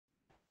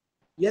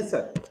Yes,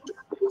 sir.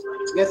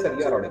 Yes, sir.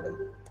 You are audible.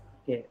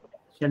 Okay,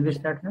 shall we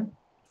start now?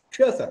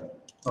 Sure, sir.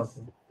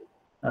 Okay.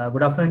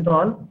 Good afternoon to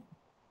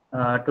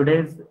all.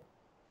 Today's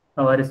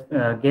our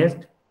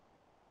guest,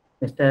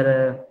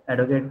 Mr.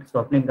 Advocate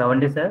Swapnik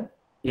Gawande sir.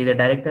 He is a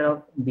director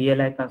of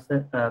BLI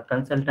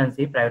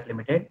Consultancy Private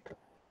Limited.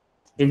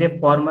 He is a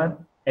former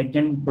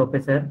adjunct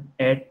professor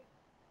at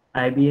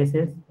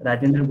IBS's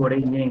Rajendra Gode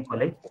Engineering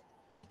College,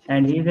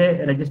 and he is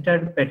a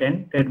registered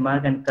patent,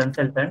 trademark, and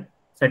consultant,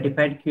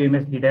 certified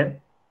QMS leader,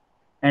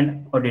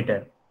 and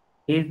auditor.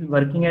 He is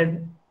working as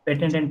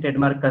patent and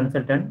trademark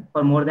consultant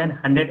for more than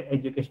 100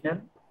 educational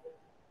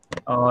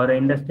or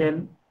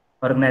industrial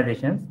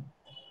organizations.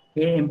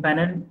 He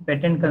impaneled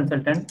patent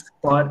consultant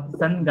for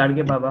Sant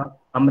Gadge Baba,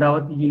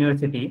 Amravati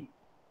University,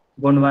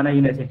 Gondwana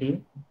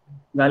University,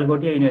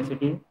 Galgotia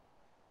University,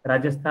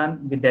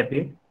 Rajasthan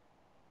Vidyapeeth,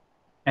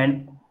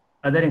 and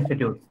other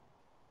institutes.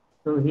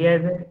 So he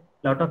has a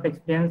lot of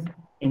experience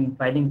in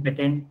filing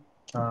patent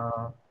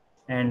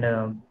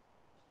and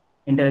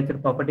intellectual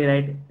property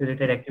right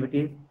related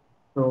activities.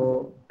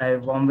 So I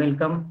warm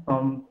welcome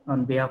from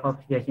on behalf of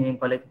CSE Engineering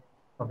College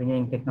of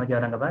Engineering Technology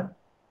Aurangabad,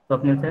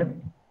 Swapnil sir.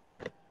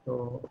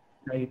 So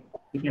we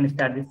can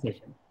start this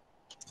session.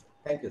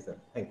 Thank you, sir.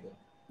 Thank you.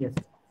 Yes.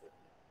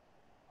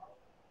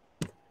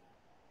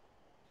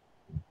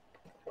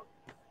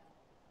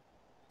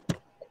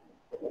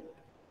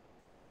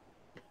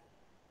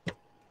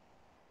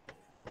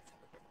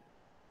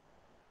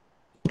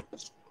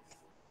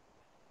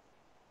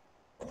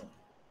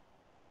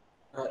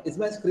 Is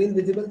my screen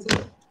visible,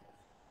 sir?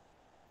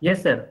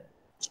 Yes, sir.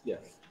 Yes.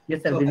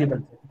 Yes, sir. So, Visible.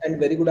 Sir. And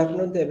very good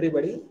afternoon to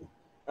everybody.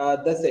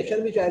 The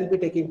session which I will be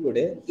taking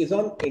today is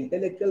on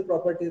intellectual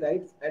property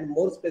rights, and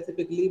more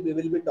specifically, we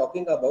will be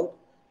talking about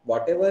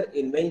whatever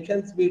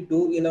inventions we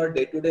do in our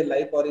day-to-day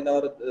life or in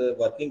our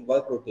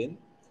work routine,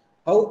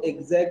 how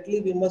exactly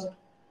we must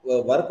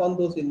work on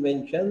those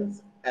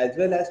inventions as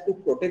well as to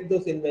protect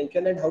those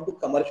inventions and how to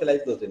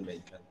commercialize those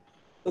inventions.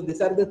 So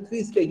these are the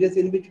three stages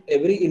in which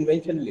every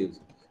invention lives.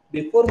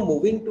 Before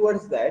moving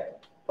towards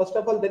that, first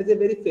of all, there is a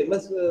very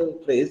famous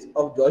phrase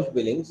of George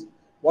Billings.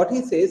 What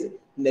he says,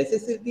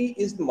 necessity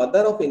is mother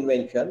of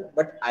invention,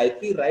 but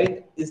IP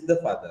right is the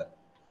father.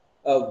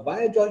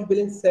 Why George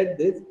Billings said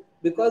this?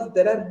 Because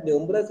there are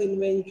numerous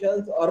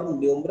inventions or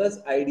numerous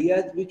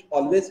ideas which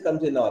always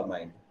comes in our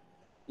mind.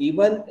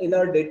 Even in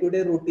our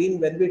day-to-day routine,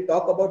 when we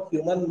talk about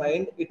human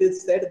mind, it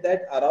is said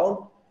that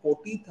around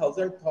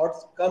 40,000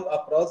 thoughts come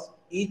across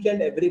each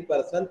and every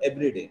person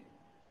every day.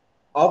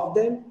 Of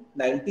them,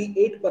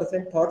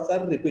 98% thoughts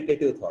are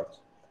repetitive thoughts.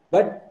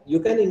 But you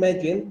can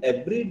imagine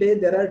every day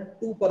there are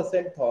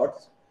 2%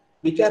 thoughts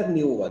which are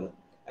new one,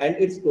 and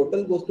its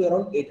total goes to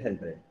around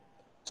 800.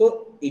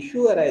 So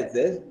issue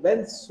arises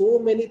when so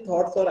many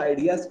thoughts or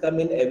ideas come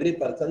in every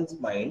person's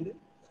mind,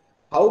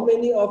 how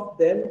many of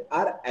them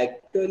are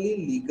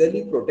actually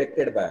legally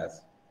protected by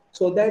us,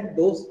 so that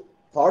those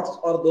thoughts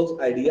or those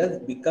ideas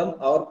become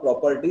our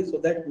property, so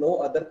that no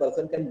other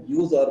person can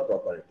use our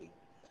property.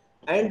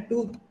 And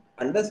to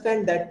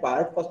understand that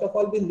part, first of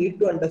all, we need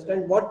to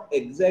understand what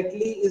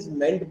exactly is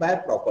meant by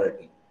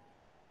property.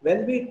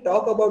 When we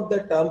talk about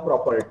the term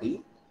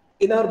property,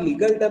 in our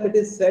legal term, it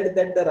is said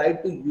that the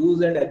right to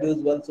use and abuse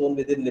one's own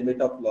within limit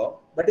of law.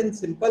 But in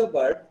simple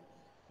words,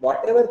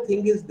 whatever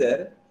thing is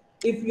there,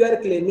 if you are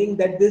claiming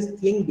that this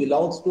thing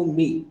belongs to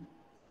me,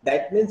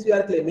 that means you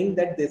are claiming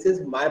that this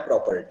is my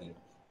property.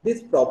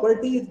 This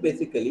property is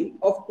basically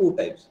of two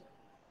types.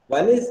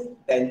 One is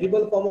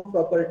tangible form of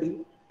property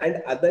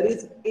and other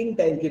is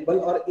intangible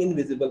or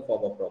invisible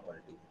form of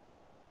property.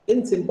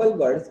 In simple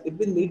words, if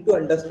we need to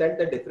understand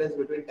the difference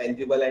between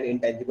tangible and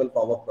intangible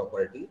form of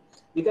property,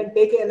 we can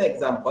take an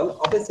example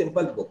of a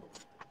simple book.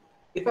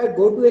 If I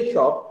go to a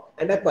shop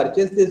and I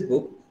purchase this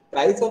book,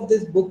 price of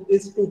this book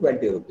is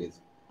 220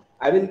 rupees.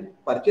 I will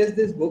purchase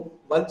this book.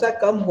 Once I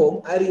come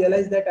home, I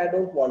realize that I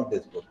don't want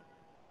this book.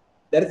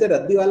 There is a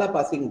Raddiwala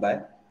passing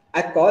by.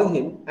 I call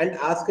him and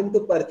ask him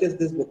to purchase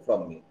this book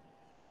from me.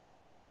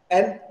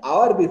 An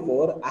hour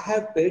before, I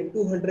have paid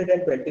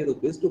 220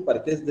 rupees to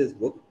purchase this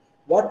book.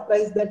 What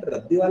price that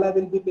Raddiwala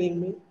will be paying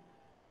me?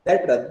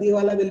 That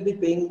Raddiwala will be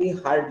paying me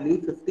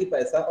hardly 50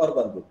 paisa or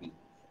 1 rupee.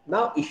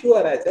 Now, issue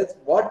arises,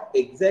 what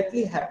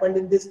exactly happened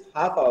in this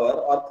half hour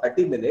or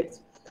 30 minutes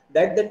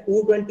that the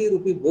 220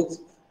 rupee book's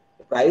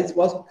price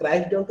was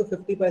crashed down to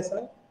 50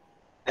 paisa?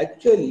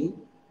 Actually,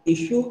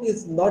 issue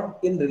is not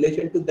in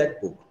relation to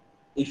that book.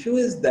 Issue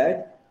is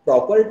that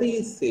property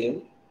is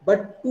same,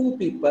 but two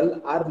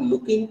people are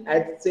looking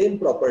at same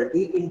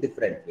property in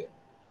different way.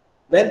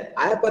 When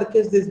I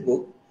purchased this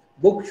book,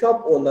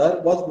 bookshop owner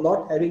was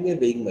not having a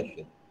weighing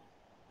machine.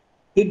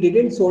 He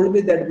didn't sold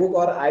me that book,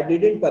 or I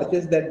didn't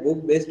purchase that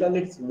book based on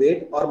its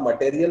weight or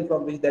material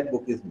from which that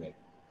book is made.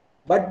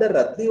 But the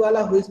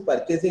Ratliwala who is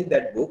purchasing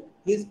that book,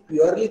 he is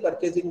purely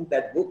purchasing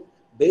that book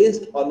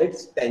based on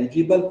its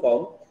tangible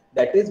form.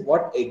 That is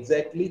what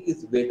exactly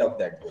is weight of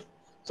that book.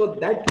 So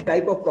that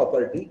type of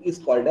property is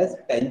called as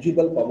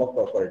tangible form of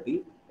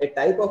property, a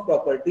type of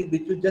property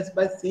which you just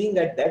by seeing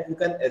at that you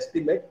can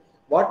estimate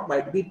what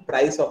might be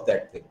price of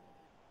that thing.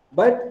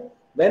 But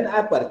when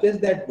I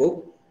purchased that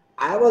book,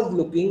 I was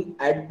looking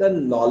at the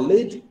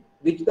knowledge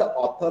which the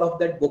author of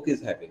that book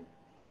is having.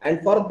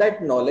 And for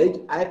that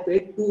knowledge, I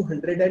paid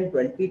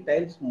 220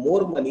 times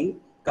more money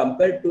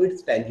compared to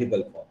its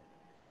tangible form.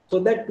 So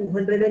that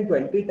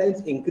 220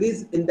 times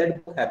increase in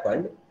that book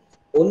happened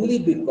only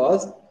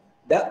because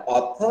the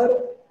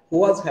author who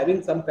was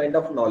having some kind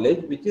of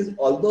knowledge, which is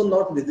although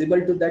not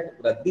visible to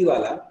that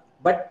Raddiwala,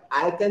 but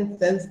I can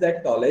sense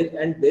that knowledge,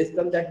 and based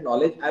on that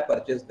knowledge, I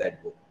purchased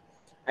that book.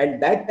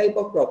 And that type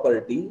of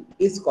property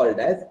is called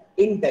as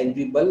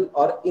intangible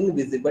or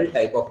invisible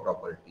type of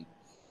property.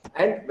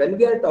 And when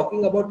we are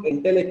talking about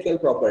intellectual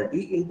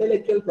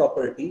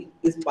property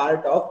is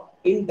part of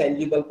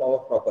intangible form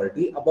of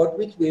property about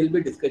which we will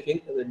be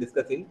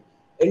discussing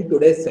in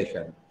today's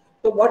session.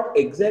 So what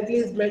exactly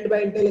is meant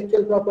by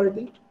intellectual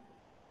property?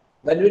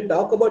 When we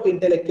talk about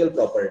intellectual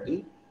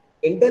property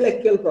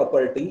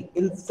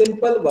in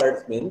simple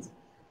words means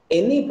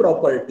any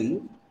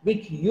property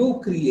which you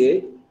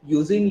create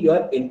using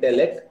your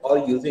intellect or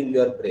using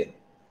your brain.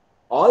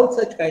 All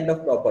such kind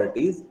of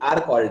properties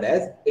are called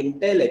as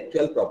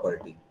intellectual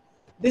property.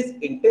 This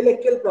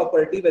intellectual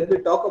property, when we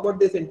talk about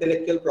this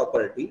intellectual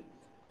property,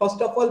 first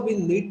of all, we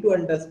need to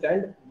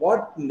understand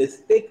what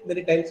mistake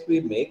many times we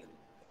make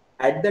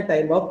at the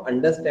time of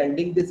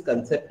understanding this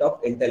concept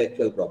of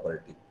intellectual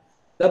property.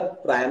 The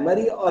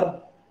primary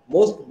or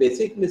most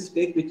basic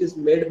mistake which is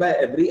made by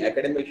every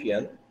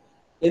academician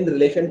in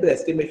relation to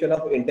estimation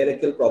of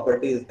intellectual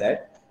property is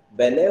that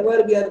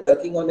whenever we are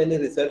working on any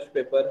research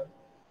paper,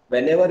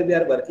 whenever we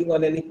are working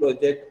on any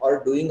project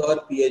or doing our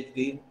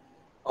PhD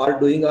or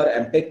doing our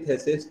MTech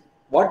thesis,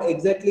 what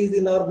exactly is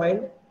in our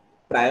mind?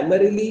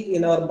 Primarily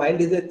in our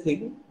mind is a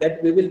thing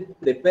that we will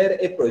prepare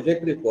a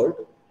project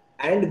report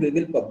and we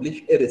will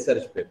publish a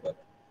research paper.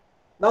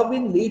 Now we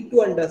need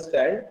to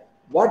understand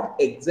what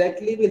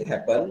exactly will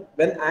happen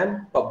when I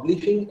am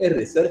publishing a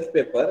research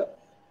paper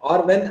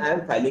or when I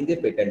am filing a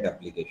patent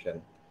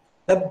application.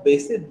 The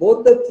basic,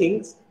 both the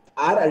things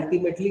are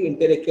ultimately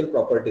intellectual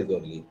properties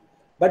only.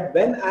 But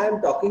when I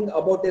am talking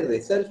about a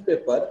research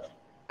paper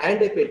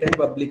and a patent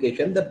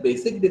publication, the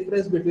basic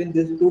difference between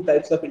these two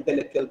types of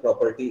intellectual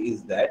property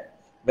is that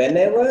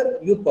whenever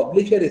you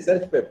publish a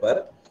research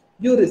paper,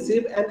 you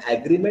receive an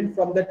agreement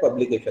from that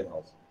publication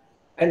house.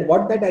 And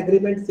what that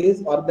agreement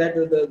says, or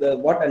that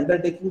what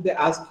undertaking they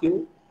ask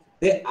you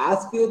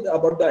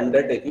about the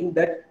undertaking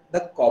that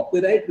the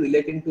copyright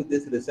relating to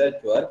this research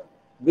work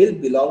will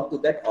belong to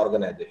that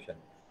organization.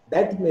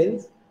 That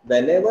means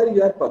whenever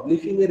you are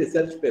publishing a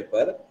research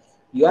paper,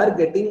 you are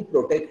getting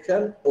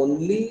protection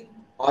only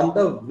on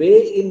the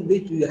way in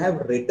which you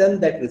have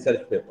written that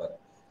research paper,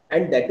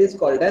 and that is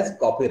called as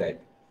copyright.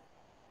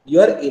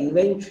 Your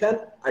invention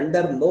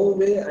under no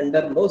way,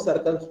 under no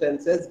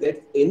circumstances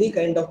gets any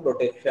kind of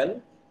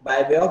protection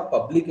by way of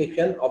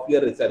publication of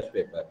your research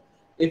paper.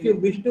 If you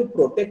wish to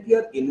protect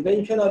your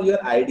invention or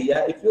your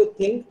idea, if you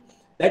think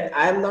that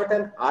I am not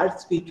an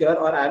arts teacher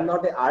or I am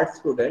not an art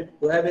student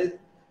who have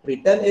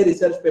written a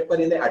research paper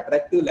in an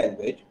attractive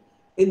language,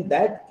 in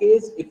that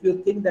case, if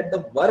you think that the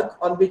work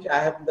on which I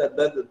have,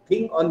 the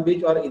thing on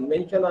which or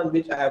invention on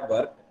which I have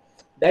worked,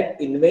 that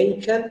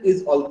invention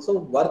is also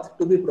worth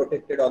to be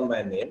protected on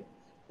my name,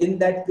 in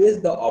that case,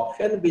 the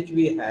option which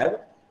we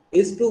have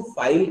is to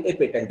file a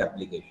patent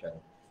application.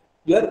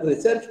 Your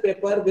research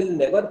paper will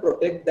never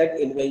protect that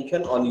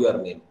invention on your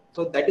name.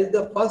 So that is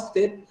the first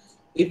step.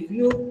 If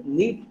you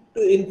need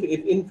to,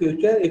 in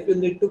future, if you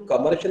need to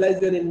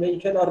commercialize your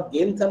invention or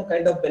gain some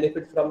kind of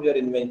benefit from your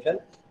invention,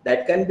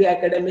 that can be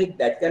academic,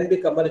 that can be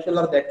commercial,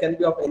 or that can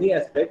be of any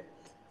aspect.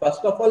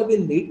 First of all, we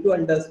need to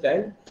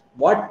understand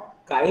what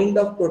kind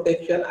of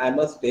protection I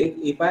must take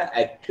if I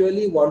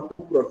actually want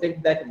to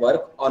protect that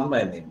work on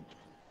my name.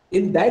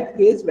 In that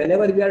case,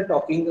 whenever we are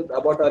talking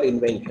about our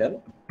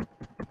invention,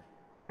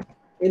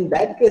 in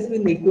that case, we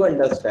need to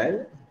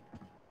understand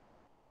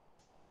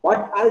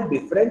what are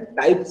different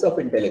types of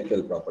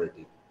intellectual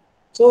property.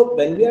 So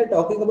when we are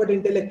talking about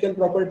intellectual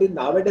property,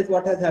 nowadays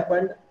what has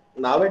happened,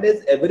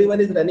 nowadays everyone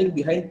is running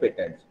behind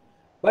patents.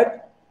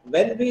 But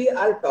when we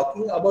are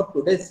talking about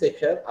today's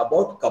session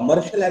about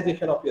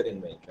commercialization of your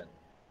invention,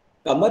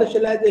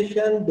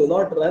 commercialization do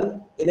not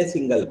run in a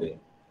single way.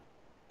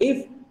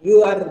 If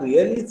you are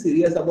really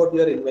serious about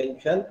your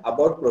invention,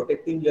 about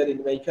protecting your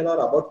invention or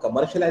about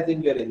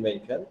commercializing your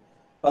invention,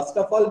 first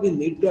of all, we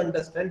need to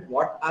understand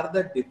what are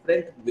the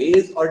different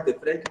ways or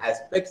different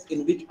aspects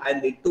in which I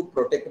need to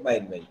protect my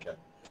invention.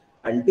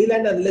 Until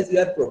and unless you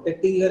are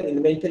protecting your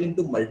invention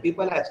into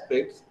multiple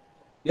aspects,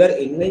 your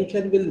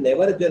invention will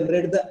never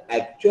generate the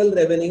actual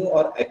revenue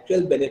or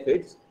actual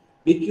benefits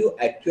which you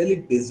actually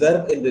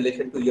deserve in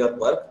relation to your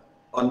work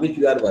on which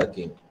you are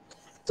working.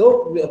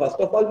 So first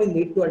of all, we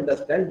need to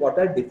understand what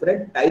are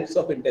different types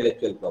of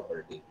intellectual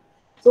property.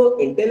 So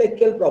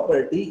intellectual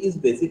property is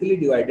basically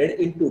divided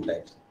in two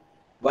types.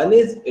 One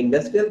is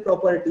industrial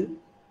property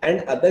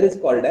and other is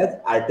called as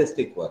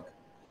artistic work.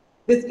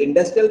 This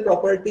industrial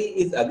property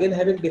is again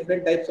having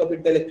different types of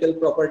intellectual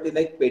property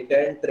like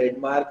patent,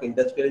 trademark,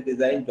 industrial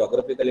design,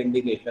 geographical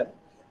indication.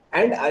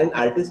 And in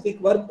artistic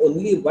work,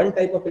 only one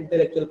type of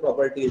intellectual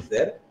property is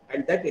there,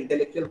 and that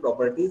intellectual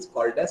property is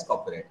called as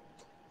copyright.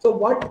 So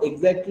what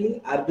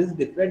exactly are these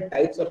different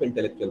types of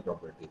intellectual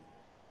property?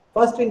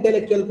 First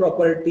intellectual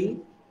property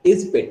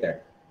is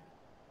patent.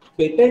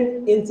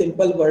 Patent in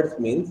simple words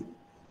means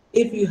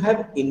if you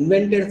have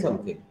invented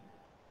something,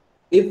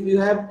 if you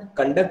have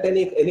conducted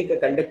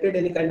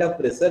any kind of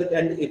research,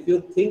 and if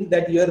you think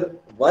that your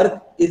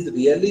work is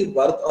really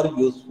worth or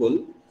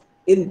useful,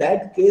 in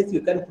that case you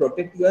can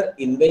protect your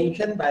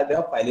invention by way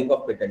of filing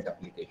of patent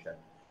application.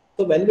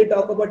 So when we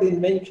talk about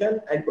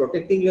invention and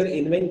protecting your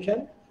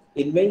invention,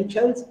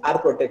 inventions are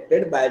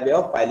protected by way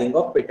of filing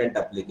of patent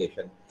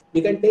application.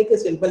 We can take a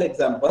simple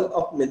example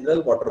of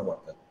mineral water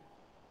bottle.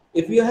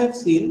 If you have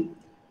seen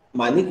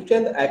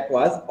Manikchand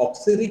Aqua's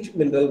Oxyrich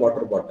mineral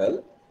water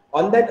bottle,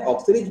 on that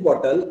Oxyrich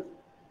bottle,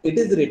 it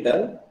is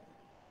written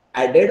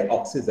added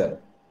oxygen.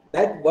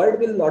 That word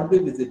will not be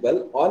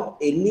visible on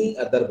any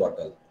other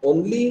bottle.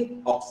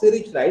 Only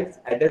Oxyrich writes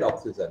added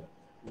oxygen.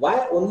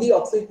 Why only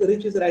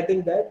Oxyrich is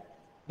writing that?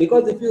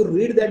 Because if you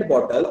read that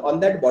bottle, on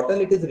that bottle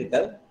it is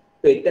written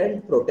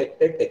patent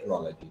protected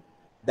technology.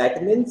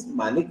 That means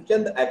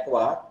Manikchand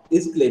Aqua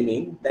is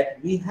claiming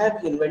that we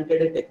have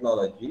invented a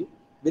technology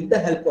with the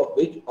help of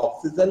which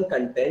oxygen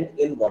content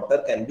in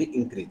water can be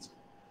increased.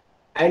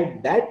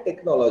 And that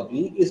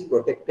technology is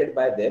protected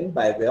by them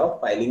by way of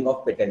filing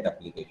of patent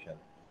application.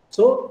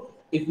 So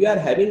if you are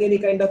having any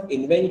kind of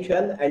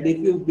invention and if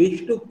you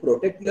wish to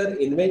protect your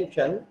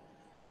invention,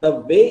 the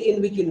way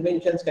in which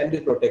inventions can be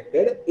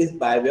protected is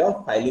by way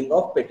of filing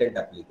of patent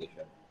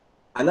application.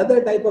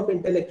 Another type of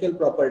intellectual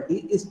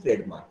property is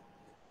trademark.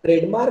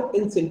 Trademark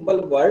in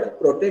simple word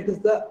protects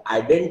the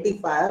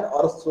identifier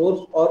or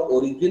source or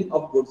origin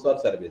of goods or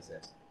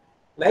services.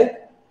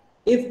 Like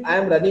if I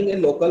am running a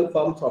local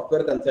firm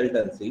software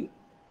consultancy,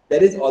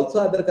 there is also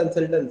other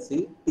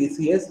consultancy,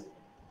 TCS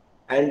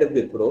and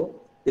Wipro,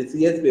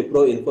 TCS,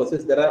 Wipro,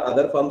 Infosys, there are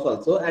other firms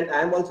also, and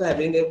I am also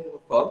having a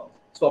firm,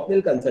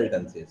 Swapnil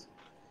Consultancies.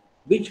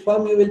 Which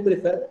firm you will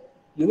prefer?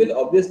 You will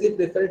obviously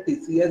prefer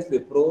TCS,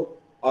 Wipro,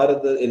 or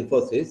the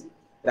Infosys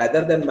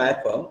rather than my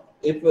firm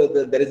if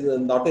there is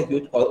not a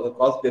huge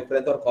cost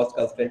difference or cost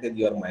constraint in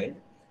your mind.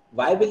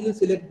 Why will you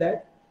select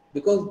that?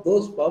 Because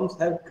those firms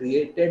have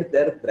created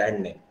their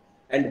brand name.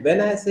 And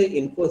when I say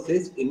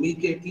Infosys,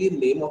 immediately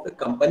name of a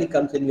company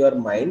comes in your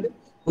mind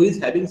who is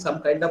having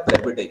some kind of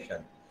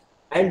reputation.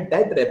 And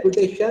that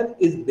reputation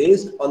is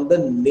based on the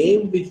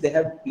name which they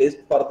have placed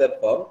for their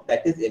firm,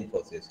 that is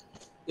Infosys.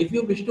 If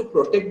you wish to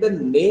protect the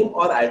name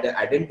or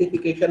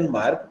identification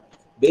mark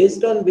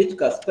based on which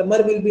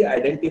customer will be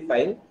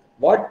identifying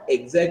what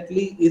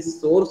exactly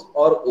is source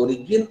or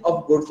origin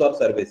of goods or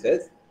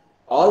services,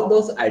 all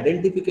those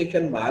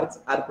identification marks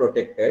are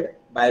protected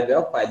by way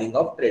of filing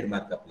of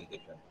trademark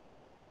application.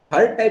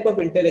 Third type of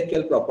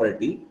intellectual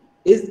property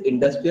is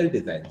industrial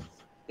designs.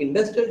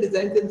 Industrial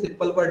designs in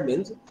simple word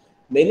means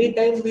many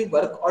times we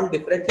work on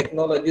different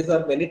technologies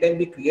or many times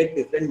we create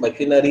different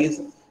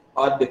machineries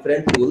or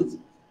different tools,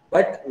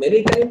 but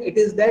many times it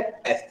is that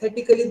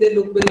aesthetically they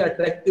look very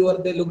attractive or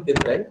they look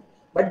different,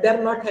 but they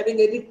are not having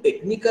any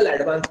technical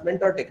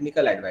advancement or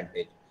technical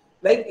advantage.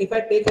 Like if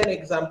I take an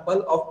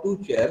example of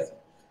two chairs,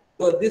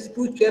 so these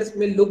two chairs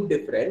may look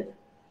different,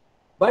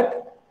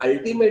 but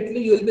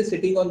ultimately you will be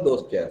sitting on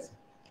those chairs.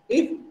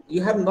 If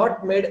you have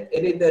not made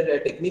any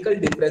the technical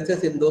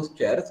differences in those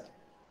chairs,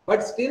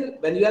 but still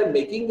when you are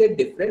making a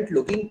different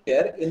looking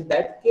chair, in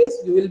that case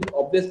you will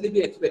obviously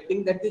be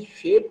expecting that the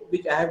shape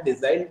which I have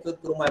designed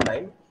through my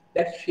mind,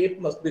 that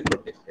shape must be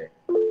protected.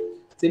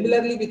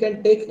 Similarly, we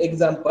can take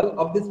example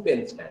of this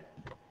pen stand.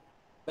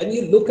 When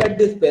you look at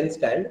this pen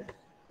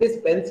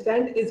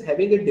stand is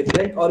having a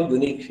different or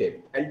unique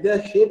shape, and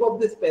the shape of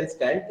this pen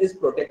stand is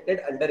protected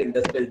under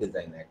Industrial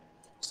Design Act.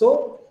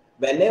 So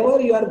whenever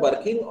you are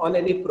working on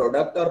any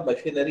product or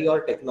machinery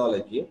or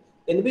technology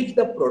in which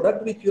the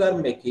product which you are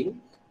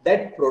making,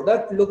 that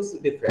product looks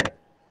different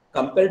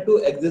compared to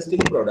existing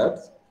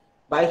products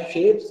by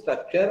shape,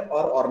 structure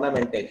or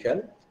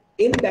ornamentation,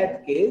 in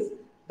that case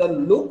the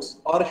looks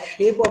or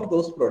shape of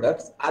those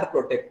products are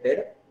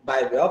protected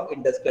by way of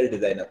industrial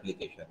design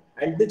application.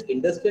 And this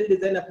industrial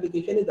design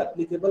application is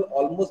applicable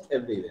almost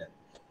everywhere.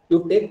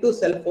 You take two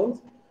cell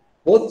phones,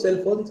 both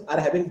cell phones are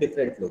having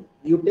different look.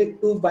 You take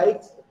two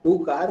bikes,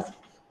 two cars,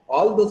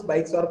 all those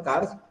bikes or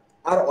cars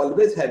are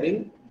always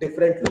having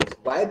different looks.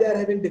 Why they are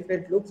having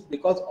different looks?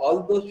 Because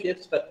all those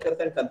shapes, structures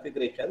and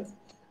configurations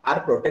are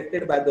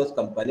protected by those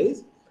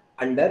companies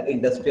under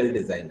Industrial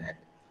Design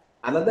Act.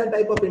 Another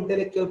type of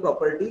intellectual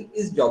property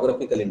is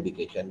geographical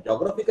indication.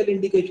 Geographical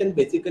indication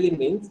basically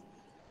means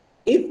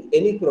if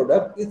any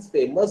product is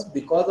famous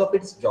because of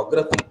its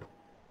geography,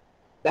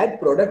 that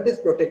product is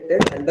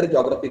protected under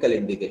geographical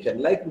indication,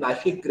 like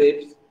Nashik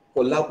grapes,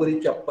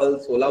 Kolhapuri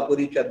chappal,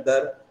 Solapuri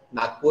chaddar,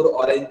 Nagpur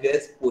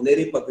oranges,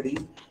 Puneri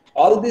pagdi.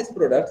 All these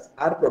products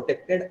are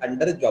protected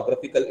under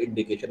geographical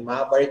indication.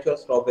 Mahabaleshwar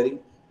strawberry,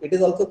 it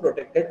is also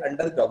protected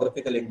under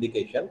geographical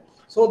indication,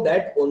 so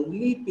that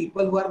only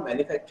people who are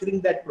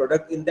manufacturing that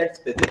product in that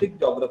specific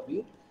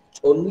geography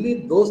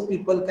only those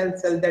people can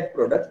sell that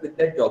product with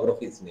that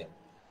geography's name.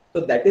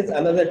 So that is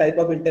another type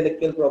of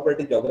intellectual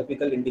property,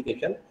 geographical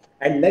indication.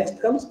 And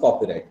next comes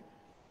copyright.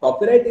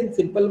 Copyright in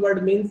simple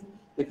word means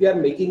if you are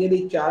making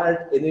any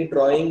chart, any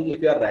drawing,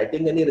 if you are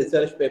writing any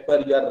research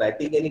paper, you are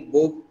writing any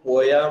book,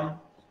 poem,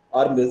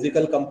 or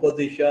musical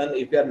composition,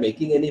 if you are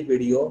making any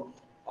video,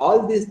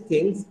 all these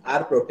things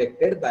are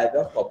protected by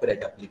the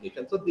copyright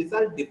application. So these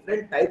are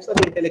different types of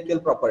intellectual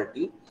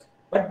property.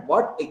 But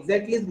what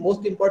exactly is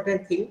most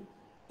important thing?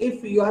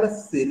 If you are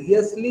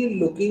seriously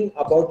looking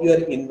about your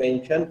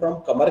invention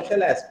from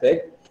commercial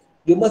aspect,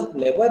 you must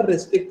never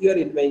restrict your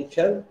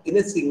invention in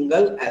a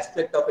single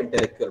aspect of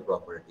intellectual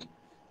property.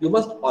 You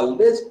must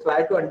always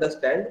try to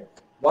understand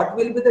what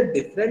will be the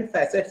different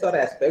facets or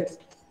aspects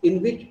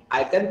in which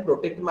I can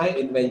protect my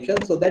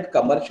invention so that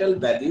commercial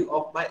value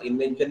of my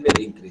invention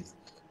will increase.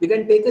 We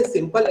can take a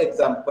simple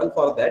example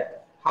for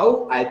that,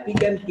 how IP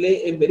can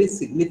play a very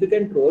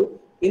significant role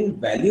in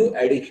value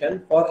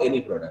addition for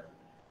any product.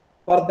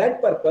 For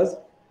that purpose,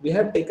 we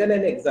have taken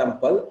an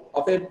example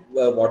of a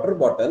water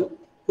bottle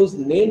whose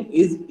name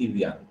is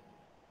Evian.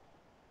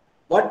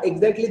 What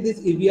exactly this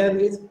Evian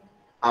is?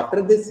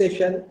 After this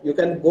session, you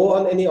can go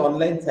on any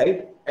online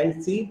site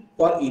and see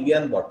for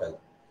Evian bottle.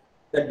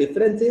 The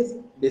difference is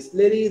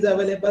distillery is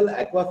available,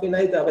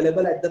 Aquafina is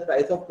available at the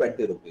price of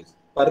 20 rupees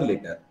per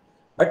liter.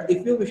 But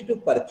if you wish to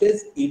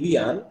purchase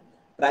Evian,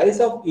 price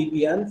of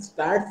Evian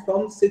starts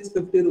from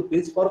 650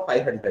 rupees for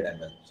 500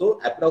 ml.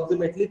 So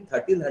approximately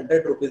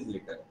 1300 rupees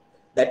liter.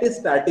 That is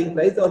starting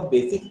price or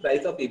basic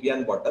price of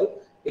Evian bottle.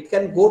 It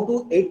can go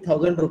to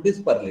 8000 rupees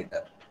per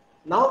liter.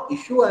 Now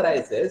issue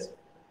arises,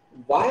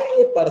 why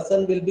a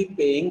person will be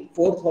paying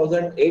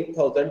 4000,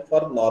 8000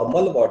 for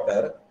normal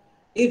water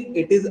if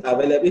it is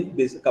available, if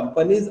this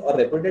companies or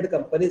reputed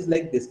companies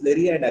like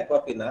Distillery and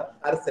Aquafina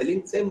are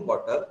selling same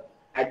water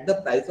at the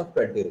price of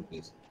 20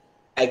 rupees.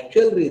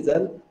 Actual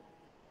reason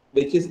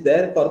which is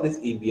there for this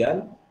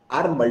Evian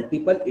are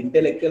multiple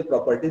intellectual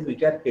properties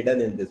which are hidden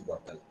in this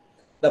bottle.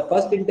 The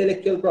first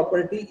intellectual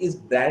property is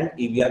brand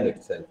Evian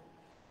itself.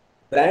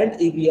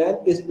 Brand Evian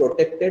is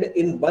protected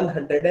in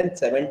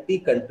 170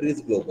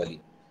 countries globally.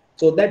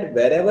 So that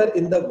wherever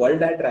in the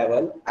world I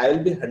travel, I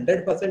will be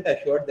 100%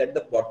 assured that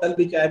the bottle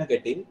which I am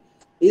getting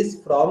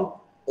is from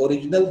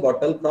original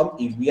bottle from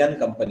Evian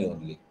company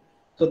only.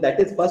 So that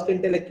is first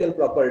intellectual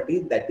property,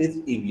 that is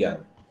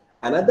Evian.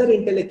 Another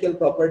intellectual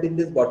property in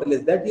this bottle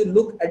is that you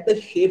look at the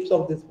shapes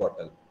of this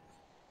bottle.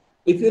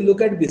 If you look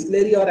at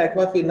Bisleri or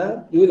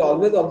Aquafina, you will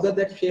always observe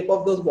that shape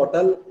of those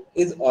bottle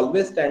is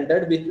always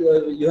standard, which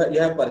you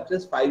have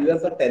purchased 5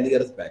 years or 10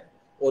 years back.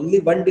 Only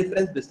one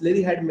difference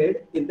Bisleri had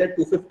made in that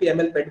 250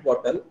 ml PET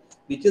bottle,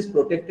 which is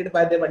protected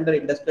by them under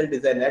Industrial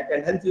Design Act,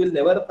 and hence you will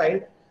never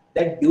find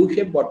that dew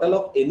shape bottle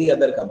of any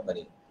other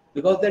company,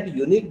 because that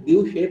unique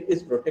dew shape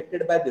is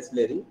protected by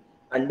Bisleri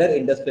under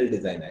Industrial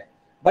Design Act.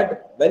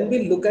 But when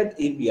we look at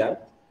Evian,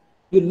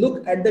 you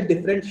look at the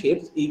different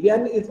shapes.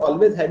 Evian is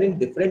always having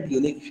different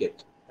unique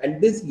shapes, and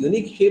these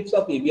unique shapes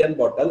of Evian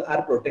bottle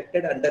are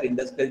protected under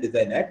Industrial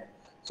Design Act,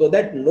 so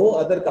that no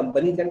other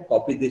company can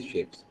copy these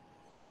shapes.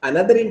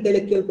 Another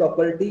intellectual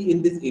property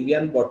in this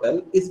Evian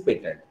bottle is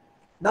patent.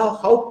 Now,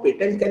 how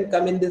patent can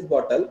come in this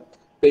bottle?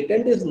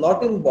 Patent is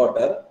not in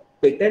water.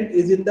 Patent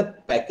is in the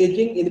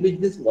packaging in which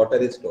this water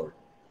is stored.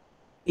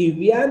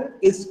 Evian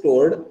is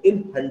stored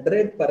in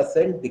 100%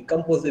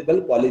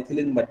 decomposable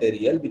polyethylene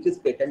material, which is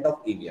patent of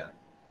Evian.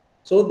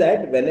 So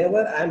that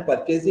whenever I am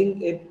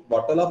purchasing a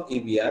bottle of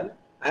Evian,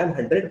 I am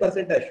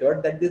 100%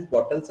 assured that these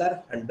bottles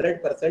are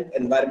 100%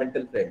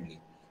 environmental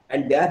friendly,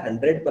 and they are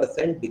 100%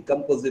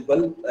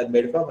 decomposable,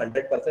 made from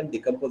 100%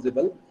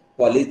 decomposable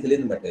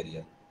polyethylene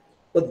material.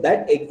 So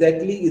that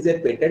exactly is a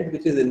patent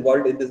which is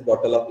involved in this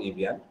bottle of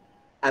Evian.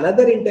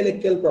 Another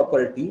intellectual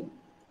property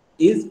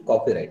is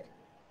copyright.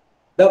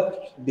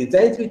 The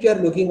designs which you are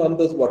looking on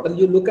those bottles,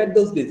 you look at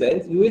those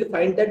designs, you will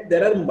find that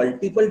there are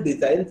multiple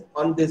designs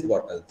on these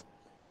bottles.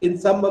 In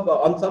some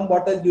on some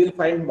bottles you will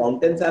find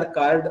mountains are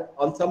carved.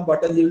 On some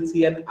bottles you will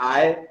see an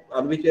eye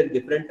on which a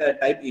different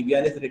type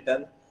Evian is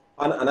written.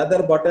 On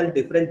another bottle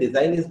different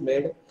design is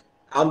made.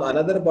 On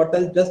another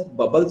bottle just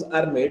bubbles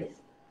are made.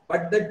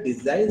 But the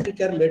designs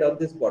which are made on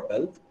this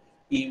bottle,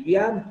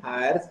 Evian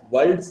hires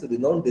world's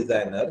renowned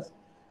designers,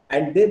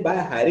 and they, by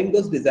hiring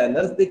those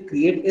designers, they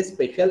create a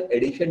special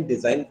edition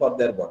design for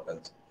their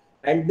bottles,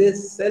 and they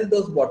sell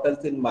those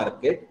bottles in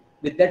market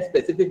with that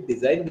specific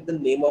design with the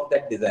name of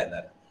that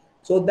designer,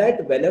 so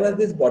that whenever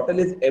this bottle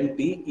is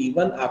empty,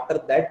 even after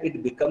that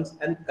it becomes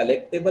an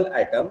collectible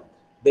item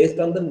based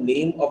on the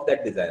name of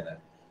that designer.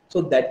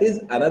 So that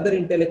is another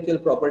intellectual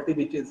property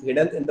which is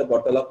hidden in the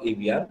bottle of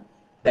Evian,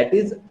 that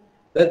is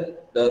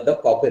the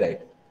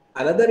copyright.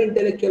 Another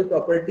intellectual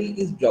property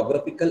is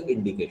geographical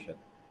indication.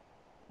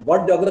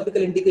 What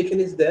geographical indication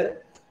is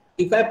there?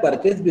 If I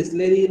purchase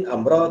Bisleri in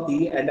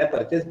Amravati and I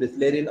purchase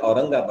Bisleri in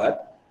Aurangabad,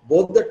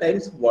 both the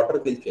times water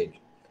will change.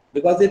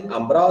 Because in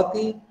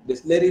Amravati,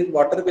 Bisleri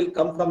water will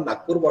come from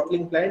Nagpur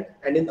bottling plant,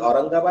 and in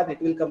Aurangabad,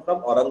 it will come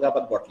from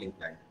Aurangabad bottling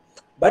plant.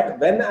 But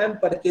when I am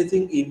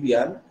purchasing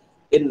Evian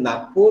in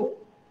Nagpur,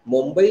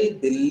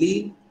 Mumbai,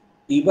 Delhi,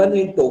 even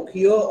in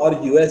Tokyo or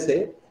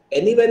USA,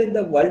 anywhere in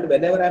the world,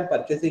 whenever I'm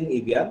purchasing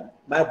EVM,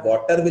 my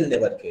water will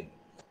never change.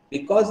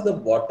 Because the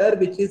water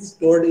which is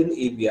stored in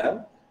EVM,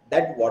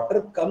 that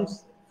water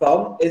comes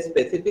from a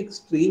specific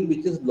stream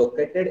which is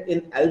located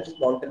in Alps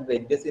mountain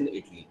ranges in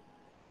Italy.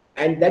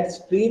 And that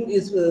stream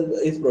is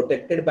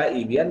protected by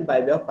EVN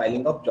by way of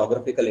filing of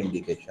geographical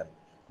indication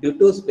due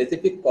to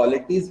specific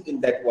qualities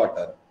in that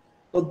water.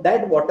 So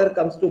that water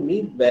comes to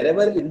me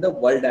wherever in the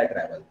world I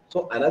travel.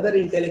 So another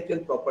intellectual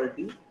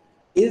property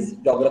is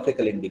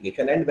geographical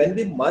indication. And when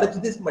we merge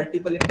these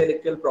multiple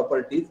intellectual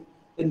properties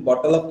in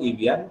bottle of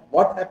EVN,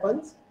 what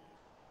happens?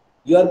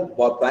 Your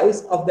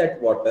price of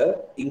that water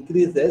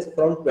increases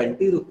from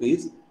 20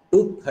 rupees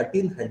to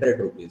 1300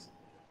 rupees.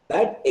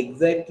 That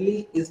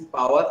exactly is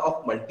power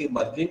of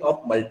merging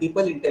of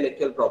multiple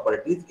intellectual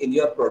properties in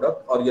your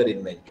product or your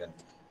invention.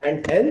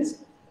 And hence,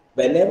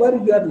 whenever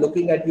you are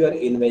looking at your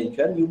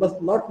invention, you must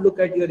not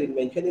look at your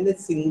invention in a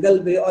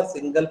single way or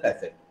single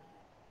facet.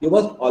 You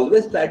must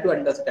always try to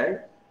understand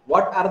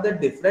what are the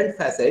different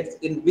facets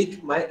in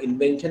which my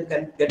invention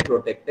can get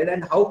protected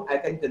and how I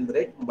can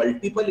generate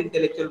multiple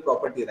intellectual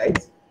property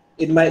rights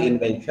in my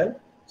invention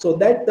so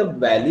that the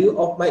value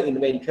of my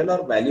invention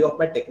or value of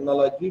my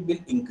technology will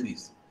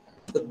increase.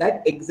 So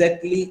that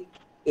exactly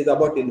is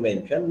about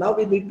invention. Now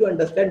we need to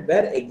understand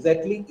where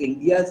exactly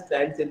India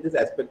stands in this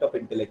aspect of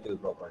intellectual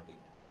property.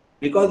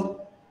 Because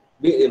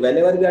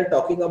whenever we are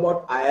talking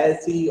about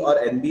IIC or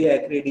NBA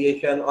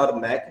accreditation or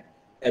NAC,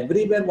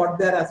 everywhere what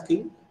they are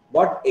asking,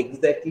 what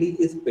exactly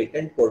is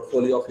patent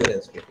portfolio of your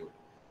institute?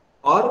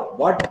 Or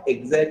what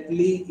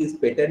exactly is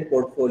patent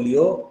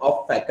portfolio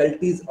of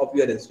faculties of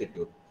your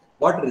institute?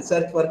 What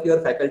research work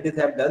your faculties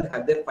have done?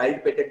 Have they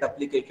filed patent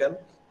application?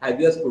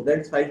 Have your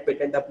students filed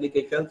patent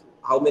applications?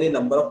 How many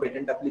number of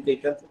patent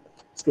applications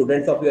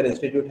students of your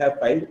institute have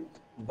filed?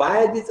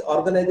 Why these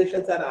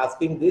organizations are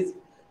asking this?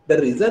 The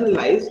reason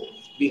lies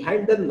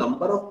behind the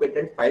number of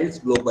patent files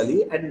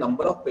globally and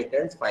number of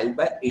patents filed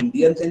by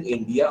Indians in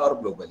India or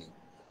globally.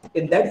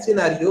 In that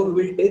scenario, we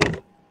will take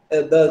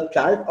the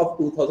chart of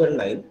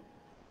 2009.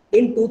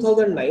 In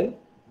 2009,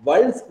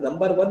 world's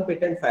number one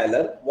patent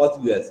filer was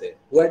USA,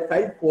 who had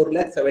filed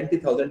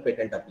 4,70,000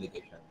 patent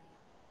applications.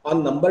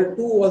 On number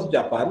two was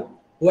Japan,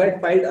 who had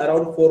filed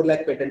around 4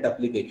 lakh patent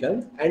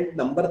applications, and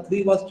number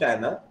three was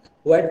China,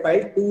 who had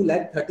filed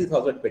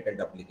 2,30,000 patent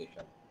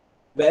applications.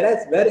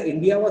 Whereas where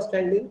India was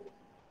standing,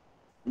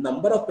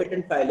 number of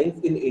patent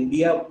filings in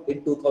India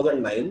in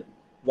 2009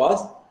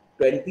 was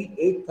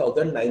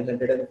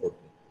 28,940.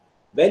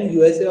 When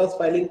USA was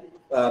filing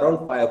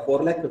around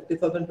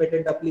 4,50,000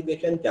 patent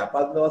applications,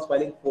 Japan was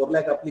filing 4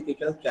 lakh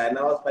applications,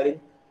 China was filing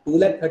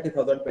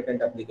 2,30,000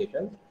 patent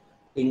applications,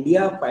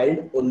 India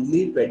filed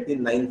only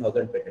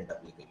 29,000 patent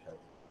applications.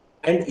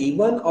 And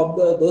even of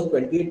those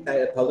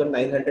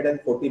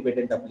 28,940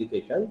 patent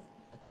applications,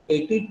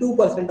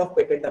 82% of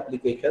patent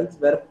applications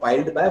were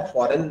filed by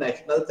foreign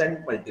nationals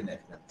and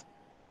multinationals.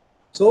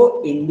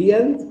 So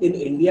Indians in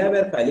India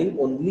were filing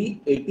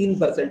only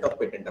 18% of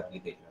patent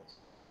applications.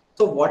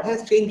 So what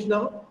has changed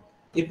now?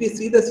 If we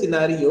see the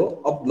scenario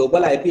of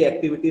global IP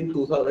activity in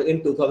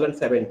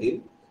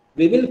 2017,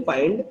 we will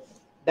find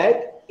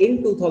that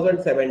in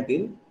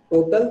 2017,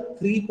 total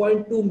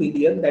 3.2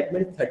 million, that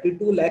means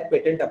 32 lakh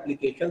patent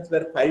applications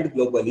were filed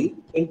globally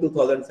in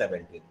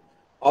 2017.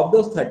 Of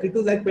those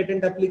 32 lakh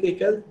patent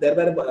applications, there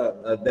were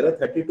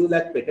 32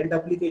 lakh patent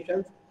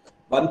applications,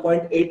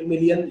 1.8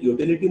 million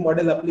utility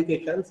model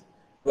applications,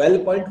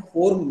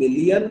 12.4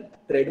 million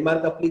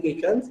trademark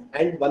applications,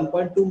 and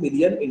 1.2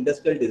 million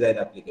industrial design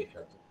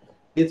applications.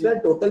 These were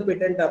total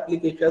patent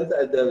applications,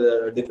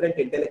 the different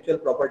intellectual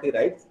property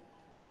rights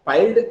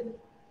filed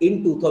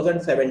in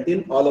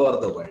 2017 all over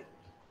the world.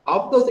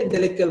 Of those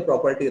intellectual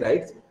property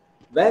rights,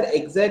 where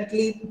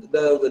exactly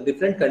the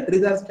different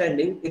countries are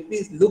standing, if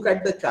we look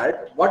at the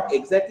chart, what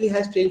exactly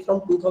has changed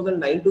from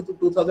 2009 to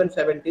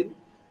 2017,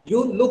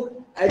 you look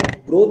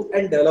at growth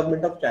and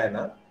development of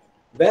China,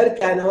 where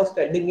China was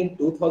standing in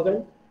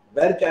 2000,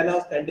 where China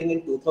was standing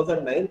in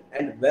 2009,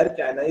 and where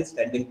China is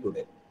standing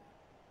today.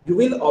 You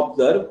will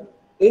observe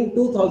in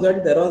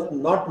 2000 there was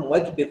not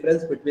much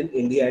difference between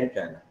India and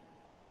China.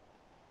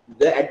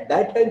 At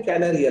that time,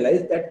 China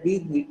realized that we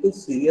need to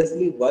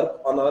seriously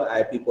work on our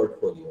IP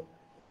portfolio.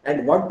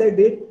 And what they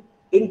did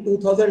in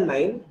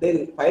 2009,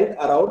 they filed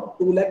around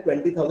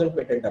 2,20,000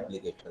 patent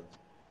applications.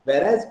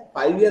 Whereas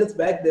 5 years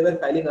back, they were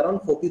filing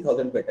around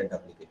 40,000 patent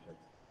applications.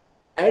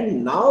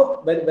 And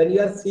now, when you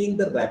are seeing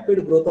the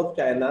rapid growth of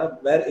China,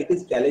 where it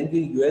is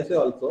challenging USA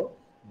also,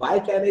 why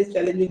China is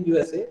challenging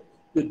USA?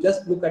 You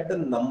just look at the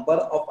number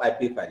of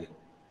IP filing.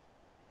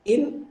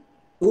 In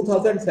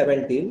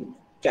 2017,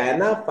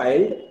 China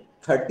filed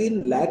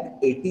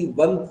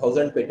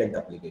 13,81,000 patent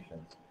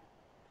applications.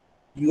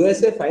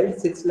 USA filed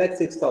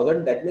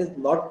 6,06,000. That means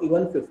not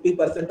even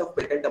 50% of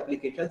patent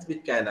applications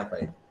which China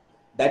filed.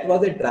 That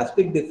was a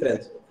drastic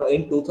difference.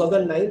 In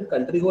 2009,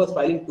 country who was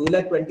filing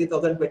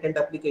 2,20,000 patent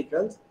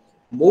applications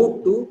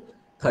moved to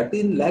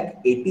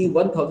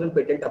 13,81,000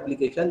 patent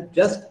applications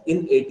just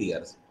in 8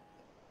 years.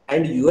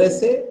 and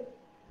USA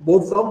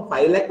moved from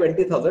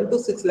 5,20,000 to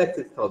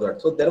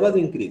 6,06,000. So there was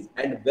increase.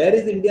 And where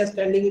is India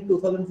standing in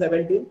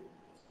 2017?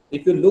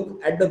 If you look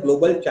at the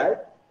global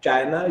chart,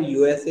 China,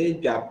 USA,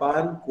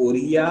 Japan,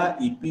 Korea,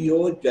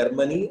 EPO,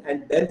 Germany,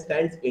 and then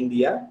stands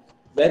India.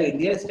 Where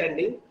India is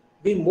standing,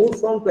 we moved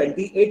from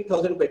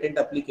 28,000 patent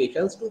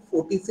applications to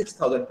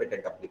 46,000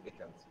 patent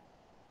applications.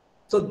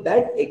 So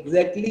that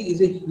exactly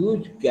is a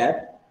huge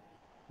gap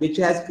which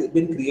has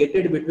been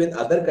created between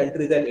other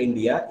countries and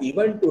India.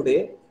 Even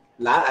today,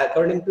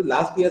 according to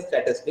last year's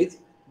statistics,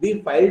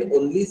 we filed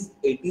only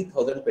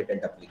 80,000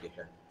 patent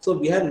applications. So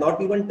we have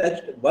not even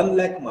touched 1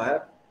 lakh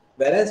mark,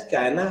 whereas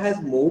China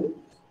has moved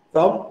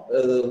from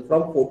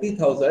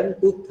 40,000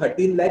 to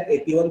 13 lakh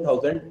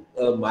 81,000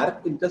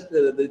 mark in just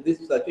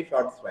this such a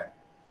short span.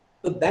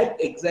 So that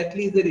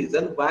exactly is the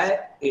reason why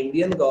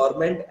Indian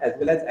government as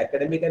well as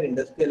academic and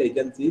industrial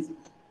agencies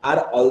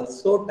are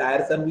also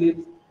tiresomely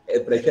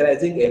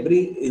pressurizing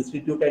every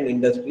institute and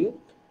industry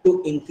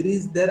to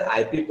increase their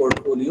IP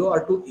portfolio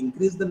or to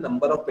increase the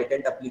number of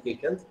patent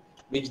applications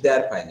which they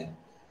are filing.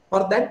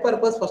 For that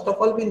purpose, first of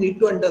all, we need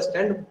to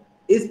understand,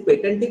 is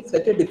patenting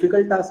such a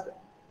difficult task?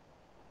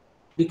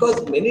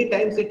 Because many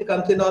times it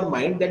comes in our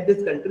mind that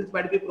these countries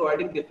might be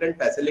providing different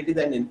facilities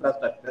and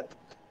infrastructure.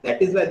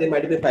 That is why they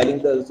might be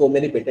filing so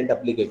many patent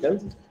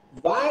applications.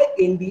 Why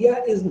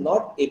India is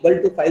not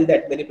able to file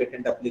that many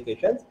patent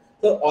applications?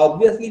 So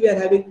obviously we are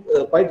having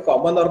quite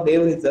common or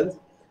naive reasons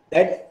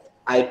that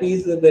IP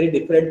is a very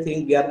different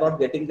thing. We are not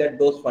getting that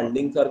those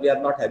fundings, or we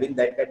are not having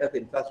that kind of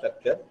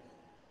infrastructure.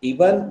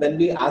 Even when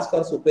we ask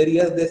our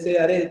superiors, they say,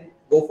 "Arey,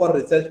 go for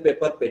research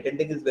paper.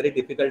 Patenting is very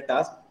difficult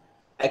task."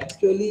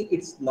 Actually,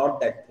 it's not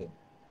that thing.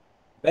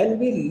 When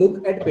we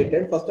look at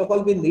patent, first of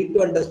all, we need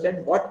to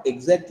understand what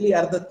exactly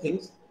are the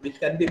things which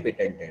can be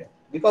patented.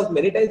 Because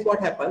many times what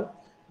happens,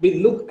 we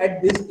look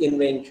at these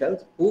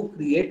inventions who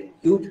create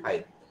huge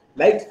hype.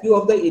 Like few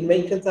of the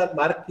inventions are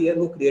marked here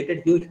who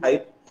created huge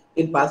hype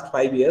in past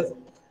 5 years.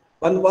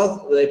 One was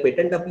a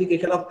patent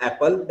application of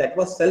Apple that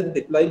was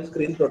self-deploying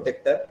screen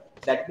protector.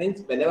 That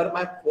means whenever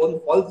my phone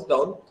falls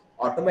down,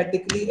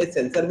 automatically a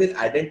sensor will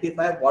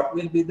identify what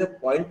will be the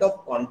point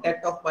of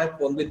contact of my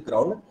phone with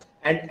ground,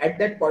 and at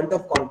that point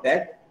of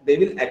contact they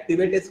will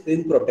activate a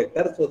screen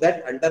protector so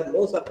that under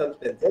no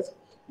circumstances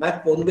my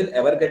phone will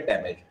ever get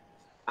damaged.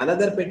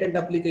 Another patent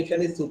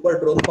application is super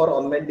drone for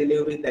online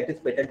delivery. That is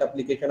patent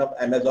application of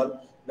Amazon,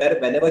 where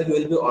whenever you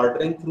will be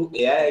ordering through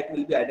AI, it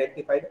will be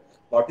identified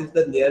what is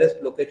the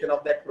nearest location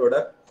of that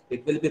product.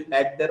 It will be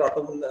packed there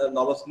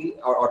autonomously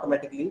or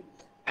automatically,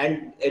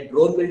 and a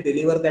drone will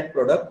deliver that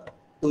product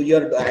to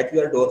your at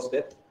your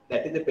doorstep.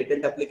 That is a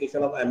patent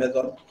application of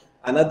Amazon.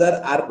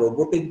 Another are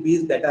robotic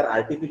bees, that are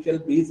artificial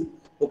bees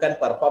who can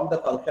perform the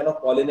function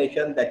of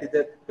pollination. That is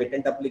a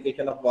patent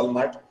application of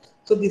Walmart.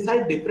 So these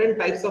are different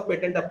types of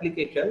patent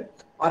application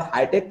or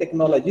high-tech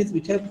technologies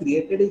which have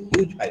created a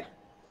huge hype.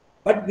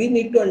 But we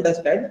need to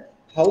understand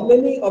how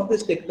many of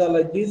these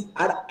technologies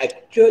are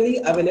actually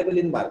available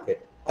in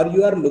market, or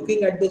you are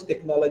looking at those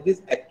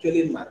technologies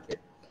actually in market.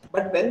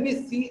 But when we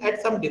see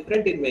at some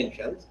different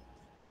inventions,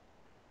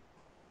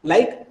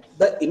 like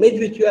the image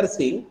which you are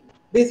seeing,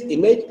 this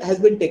image has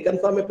been taken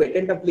from a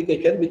patent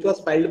application which was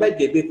filed by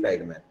J.B.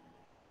 Friedman.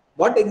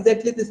 What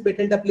exactly this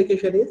patent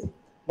application is?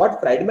 What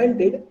Friedman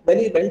did when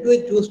he went to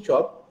a juice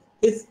shop,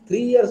 his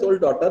 3 years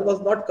old daughter was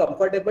not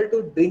comfortable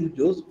to drink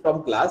juice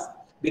from glass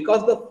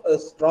because the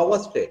straw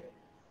was straight.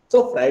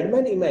 So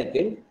Friedman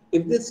imagined,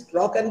 if this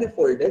straw can be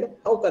folded,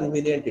 how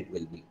convenient it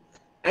will be.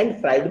 And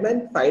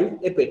Friedman filed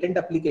a patent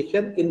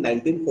application in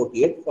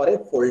 1948 for a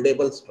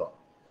foldable straw.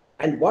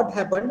 And what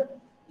happened?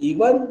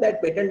 Even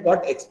that patent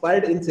got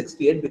expired in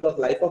 68 because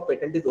life of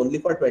patent is only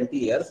for 20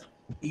 years.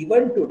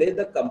 Even today,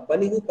 the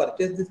company who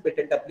purchased this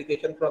patent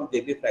application from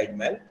J.B.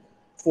 Friedman,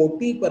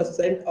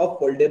 40% of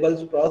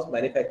foldable straws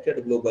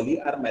manufactured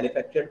globally are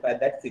manufactured by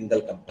that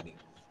single company.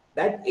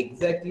 That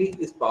exactly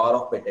is power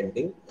of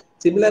patenting.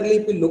 Similarly,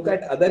 if you look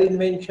at other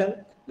invention,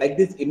 like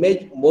this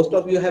image, most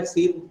of you have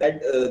seen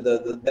that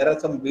there are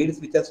some weeds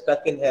which are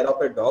stuck in hair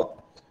of a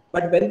dog.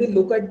 But when we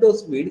look at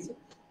those weeds,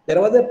 there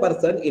was a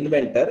person,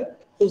 inventor,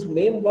 whose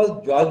name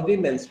was George D.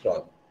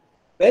 Menstral.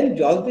 When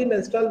George D.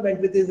 Menstral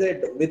went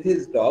with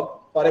his dog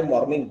for a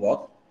morning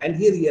walk, and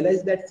he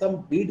realized that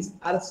some beads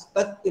are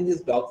stuck in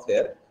his dog's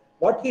hair,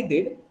 what he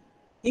did,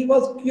 he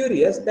was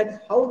curious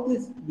that how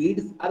these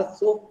beads are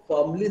so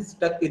firmly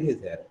stuck in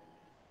his hair.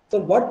 So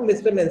what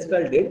Mr.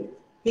 Menstral did,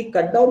 he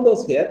cut down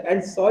those hair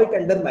and saw it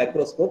under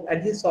microscope,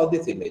 and he saw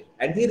this image,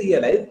 and he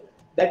realized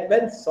that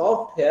when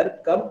soft hair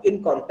come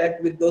in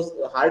contact with those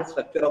hard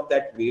structure of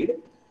that weed,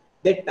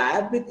 they tie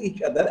up with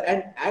each other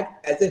and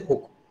act as a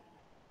hook.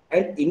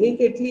 And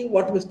immediately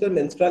what Mr.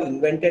 Menstral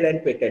invented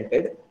and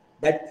patented,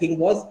 that thing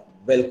was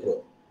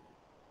Velcro.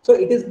 So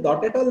it is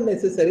not at all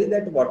necessary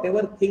that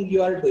whatever thing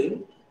you are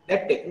doing,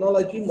 that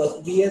technology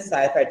must be a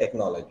sci-fi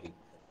technology.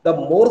 The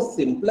more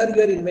simpler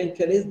your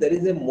invention is, there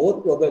is a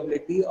more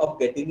probability of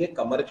getting a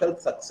commercial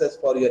success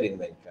for your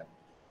invention.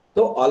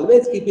 So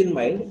always keep in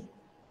mind,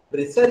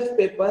 Research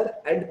paper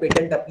and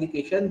patent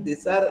application,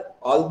 these are,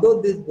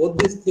 although both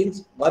these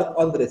things work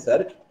on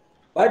research,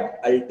 but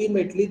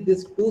ultimately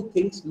these two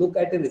things look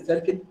at a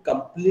research in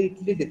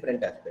completely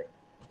different aspect.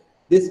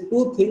 These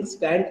two things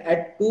stand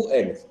at two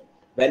ends.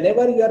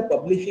 Whenever you are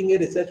publishing a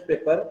research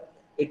paper,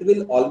 it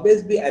will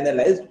always be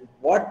analyzed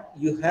what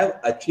you have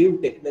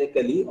achieved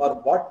technically or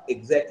what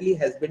exactly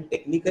has been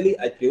technically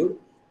achieved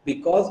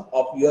because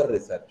of your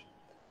research.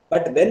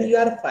 But when you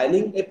are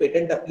filing a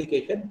patent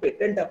application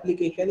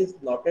is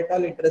not at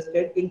all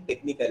interested in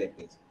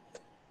technicalities.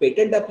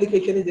 Patent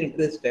application is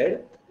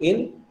interested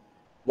in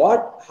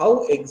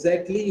how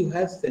exactly you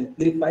have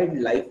simplified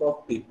life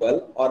of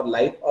people or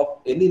life of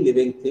any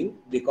living thing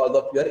because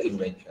of your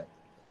invention.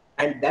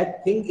 And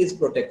that thing is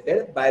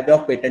protected by way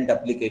of patent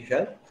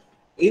application.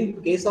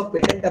 In case of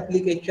patent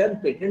application,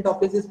 patent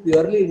office is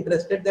purely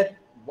interested that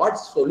what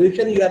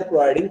solution you are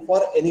providing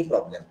for any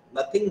problem,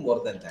 nothing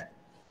more than that.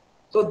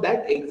 So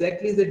that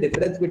exactly is the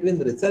difference between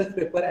research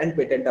paper and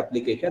patent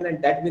application,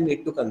 and that we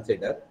need to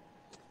consider.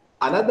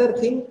 Another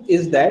thing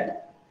is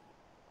that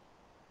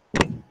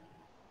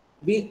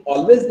we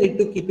always need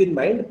to keep in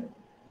mind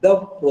the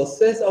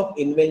process of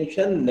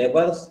invention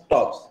never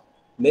stops.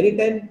 Many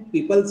times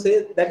people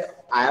say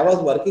that I was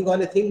working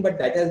on a thing, but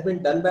that has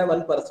been done by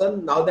one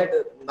person. Now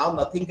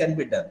nothing can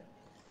be done.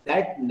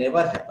 That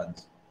never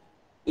happens.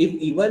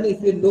 Even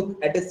if you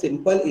look at a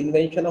simple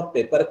invention of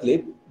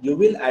paperclip, you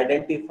will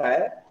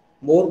identify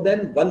more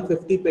than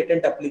 150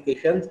 patent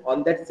applications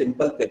on that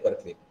simple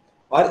paperclip.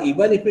 Or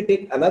even if you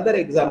take another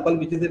example,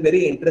 which is a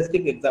very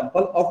interesting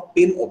example of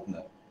tin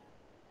opener.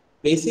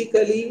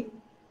 Basically,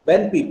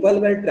 when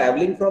people were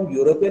traveling from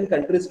European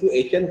countries to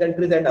Asian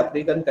countries and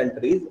African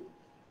countries,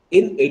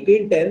 in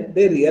 1810,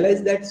 they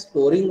realized that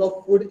storing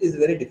of food is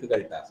very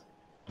difficult task.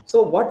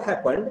 So what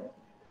happened?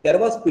 There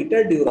was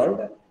Peter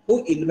Durand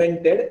who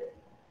invented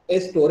a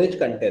storage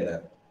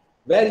container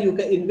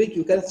in which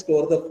you can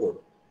store the food.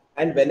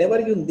 And whenever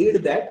you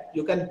need that,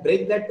 you can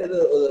break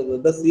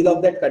the seal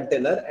of that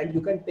container and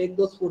you can take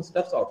those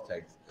foodstuffs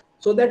outside.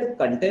 So that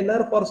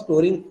container for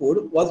storing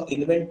food was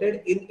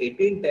invented in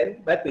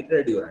 1810 by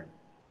Peter Durand.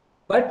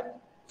 But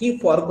he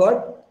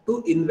forgot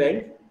to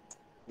invent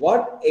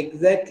what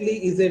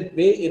exactly is a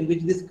way in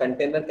which this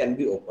container can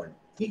be opened.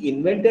 He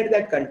invented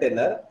that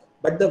container,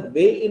 but the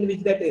way in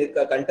which that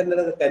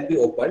container can be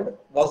opened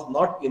was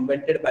not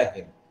invented by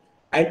him.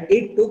 And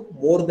it took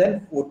more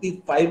than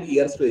 45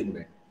 years to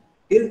invent.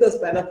 Till the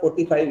span of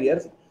 45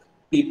 years,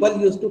 people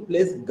used to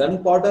place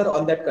gunpowder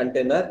on that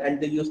container and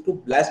they used to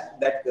blast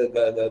that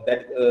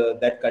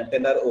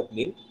container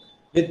opening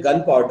with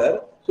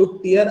gunpowder to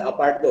tear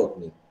apart the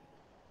opening.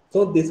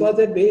 So this was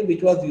a way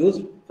which was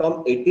used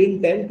from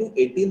 1810 to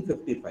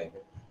 1855.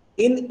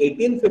 In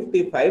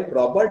 1855,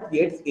 Robert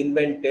Yates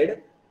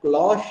invented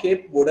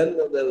claw-shaped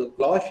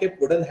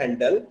wooden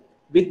handle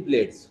with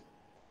blades,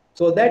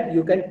 so that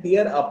you can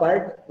tear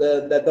apart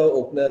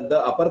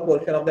the upper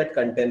portion of that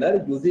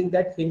container using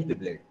that hinged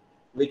blade,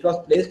 which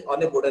was placed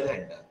on a wooden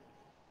handle.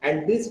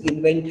 And this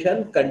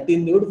invention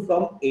continued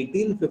from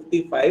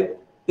 1855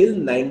 till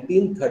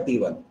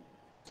 1931.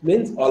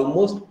 Means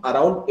almost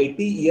around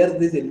 80 years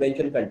this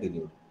invention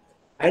continued.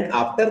 And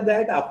after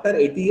that, after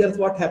 80 years,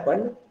 what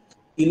happened?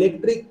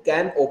 Electric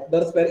can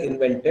openers were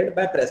invented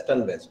by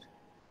Preston West.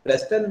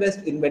 Preston West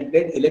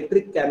invented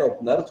electric can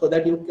opener so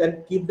that you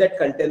can keep that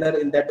container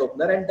in that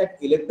opener, and that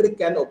electric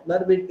can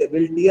opener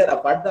will tear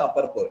apart the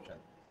upper portion.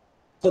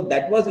 So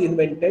that was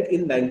invented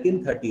in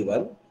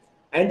 1931,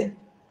 and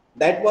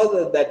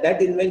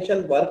that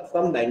invention worked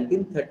from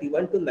 1931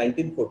 to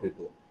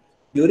 1942.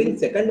 During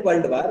Second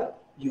World War,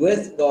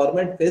 US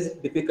government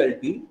faced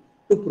difficulty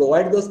to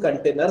provide those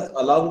containers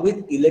along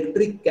with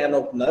electric can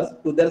openers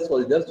to their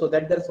soldiers so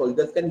that their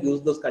soldiers can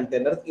use those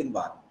containers in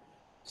war.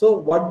 So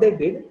what they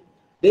did,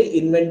 they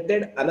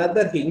invented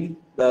another hinge,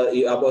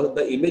 about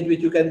the image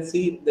which you can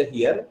see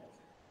here.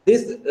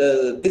 This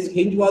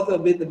hinge was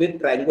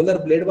with triangular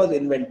blade was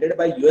invented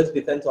by US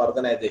Defense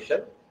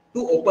Organization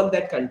to open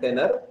that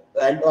container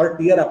and or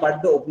tear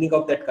apart the opening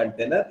of that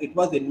container. It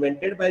was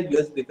invented by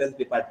US Defense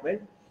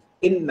Department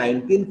in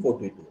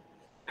 1942,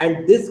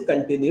 and this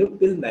continued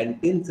till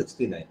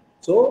 1969.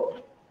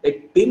 So a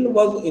tin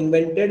was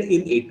invented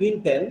in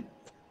 1810,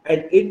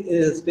 and it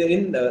is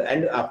in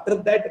and after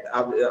that,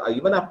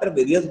 even after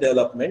various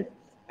development,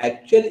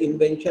 actual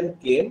invention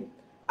came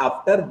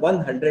after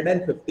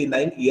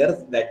 159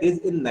 years, that is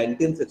in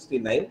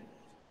 1969,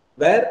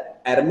 where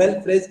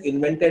Hermel Fraisse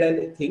invented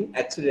a thing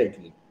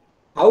accidentally.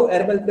 How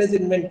Hermel Fraisse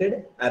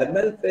invented?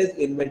 Hermel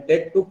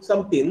Fraisse took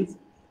some tins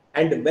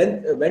and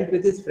went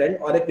with his friend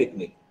on a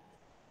picnic.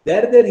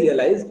 There they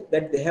realized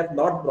that they have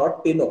not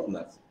brought tin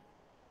openers,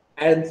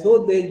 and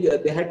so they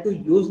had to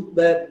use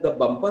the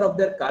bumper of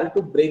their car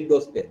to break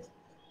those tins.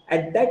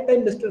 At that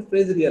time, Mr.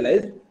 Fraisse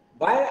realized,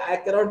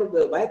 why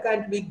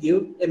can't we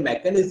give a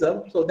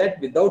mechanism so that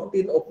without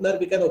tin opener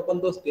we can open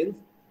those tins?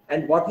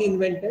 And what he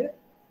invented?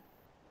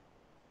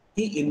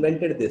 He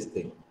invented this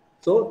thing.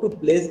 So to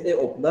place a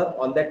opener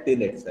on that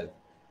tin itself.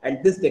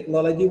 and this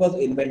technology was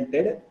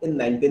invented in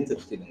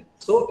 1969.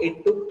 So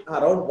it took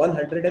around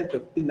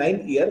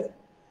 159 years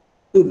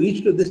to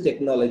reach to this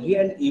technology,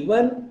 and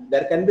even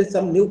there can be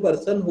some new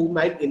person who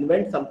might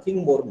invent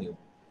something more new.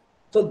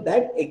 So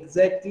that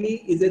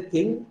exactly is a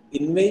thing.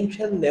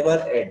 Invention never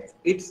ends.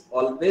 It's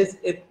always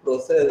a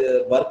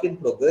process, work in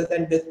progress,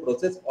 and this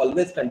process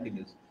always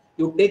continues.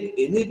 You take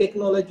any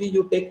technology,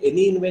 you take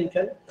any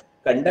invention,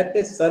 conduct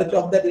a search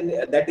of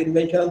that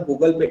invention on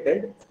Google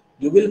Patent,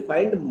 you will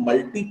find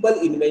multiple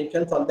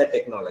inventions on that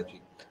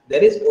technology.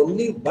 There is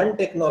only one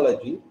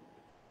technology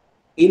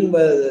in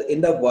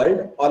the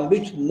world on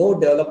which no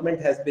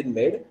development has been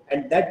made,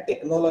 and that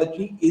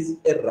technology is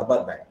a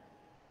rubber band.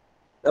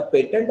 The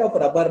patent of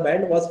rubber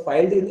band was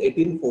filed in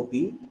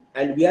 1840,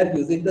 and we are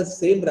using the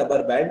same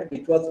rubber band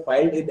which was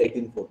filed in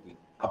 1840.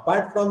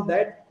 Apart from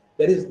that,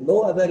 there is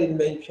no other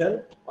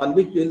invention on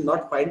which you will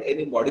not find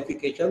any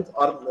modifications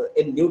or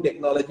a new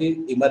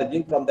technology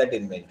emerging from that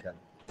invention.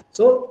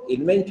 So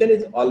invention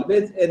is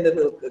always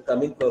a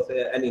coming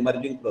process, an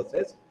emerging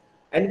process,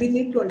 and we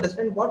need to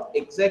understand what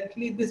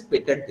exactly this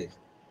patent is.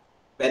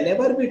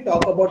 Whenever we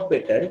talk about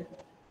patent,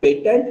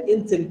 patent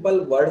in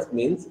simple words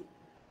means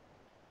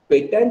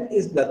patent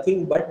is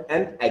nothing but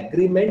an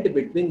agreement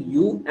between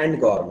you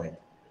and government.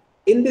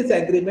 In this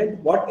agreement,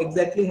 what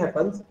exactly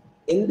happens?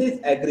 In this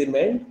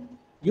agreement,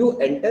 you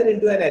enter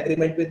into an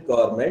agreement with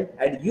government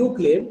and you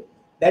claim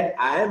that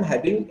I am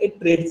having a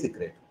trade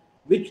secret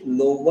which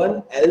no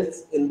one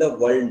else in the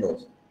world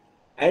knows,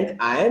 and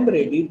I am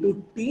ready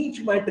to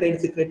teach my trade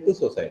secret to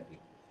society.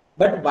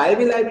 But why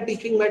will I be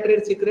teaching my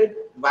trade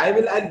secret? Why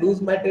will I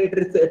lose my trade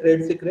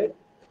secret?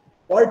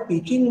 For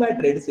teaching my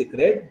trade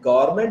secret,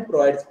 government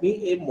provides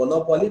me a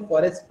monopoly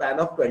for a span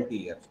of 20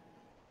 years.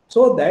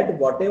 So that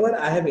whatever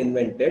I have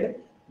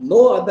invented,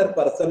 no other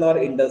person or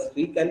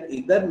industry can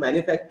either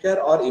manufacture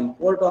or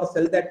import or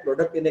sell that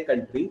product in a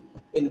country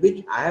in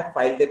which I have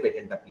filed a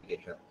patent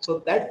application. So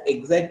that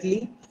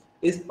exactly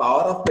is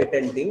power of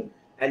patenting.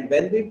 And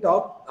when we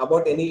talk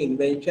about any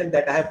invention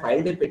that I have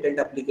filed a patent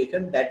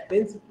application, that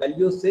means when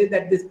you say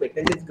that this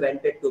patent is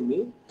granted to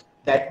me,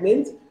 that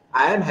means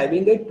I am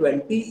having a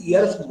 20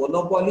 years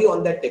monopoly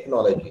on that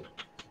technology.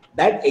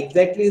 That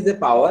exactly is the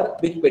power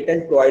which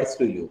patent provides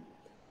to you.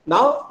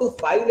 Now, to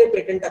file a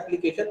patent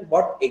application,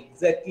 what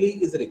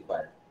exactly is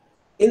required?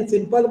 In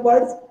simple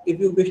words, if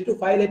you wish to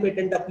file a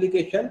patent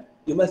application,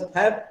 you must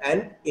have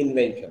an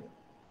invention.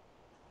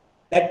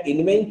 That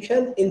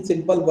invention in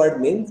simple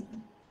word means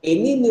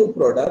any new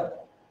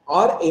product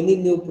or any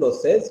new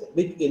process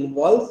which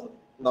involves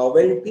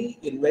novelty,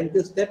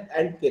 inventive step,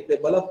 and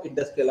capable of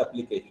industrial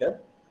application.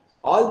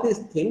 All these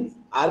things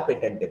are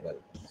patentable.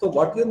 So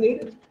what you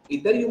need,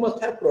 either you must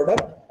have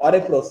product or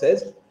a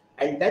process,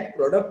 and that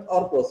product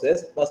or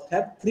process must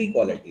have three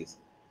qualities: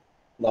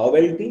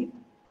 novelty,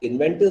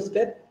 inventive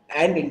step,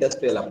 and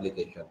industrial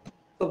application.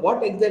 So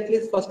what exactly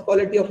is first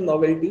quality of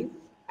novelty?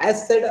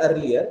 As said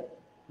earlier,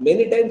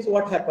 many times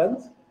what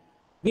happens,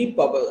 we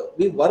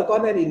work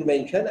on an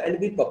invention and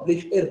we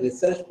publish a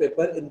research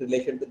paper in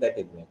relation to that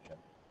invention.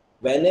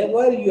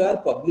 Whenever you are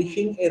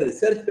publishing a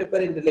research paper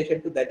in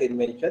relation to that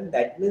invention,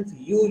 that means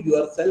you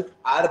yourself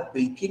are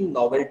breaching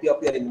novelty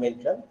of your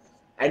invention,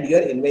 and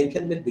your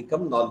invention will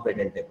become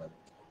non-patentable.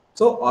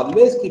 So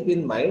always keep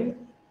in mind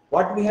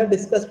what we have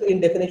discussed in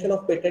definition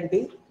of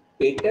patenting.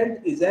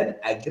 Patent is an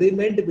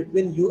agreement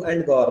between you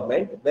and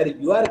government where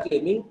you are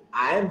claiming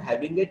I am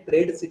having a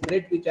trade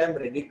secret which I am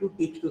ready to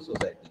teach to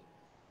society.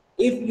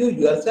 If you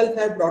yourself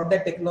have brought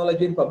that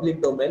technology in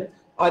public domain,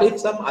 or if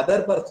some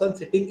other person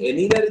sitting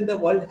anywhere in the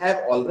world have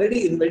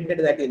already invented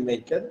that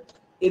invention,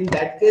 in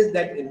that case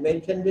that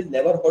invention will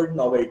never hold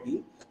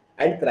novelty,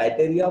 and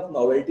criteria of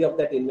novelty of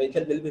that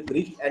invention will be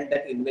breached, and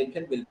that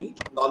invention will be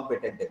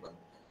non-patentable.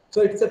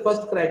 So it's the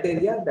first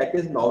criteria, that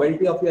is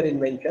novelty of your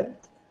invention.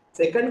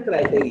 Second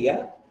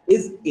criteria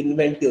is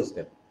inventive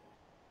step.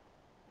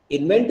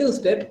 Inventive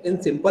step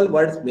in simple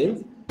words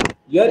means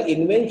your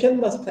invention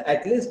must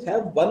at least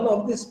have one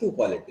of these two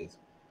qualities.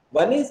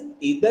 One is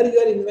either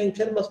your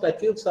invention must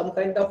achieve some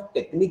kind of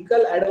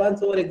technical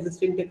advance over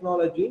existing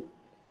technology,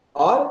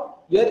 or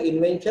your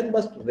invention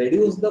must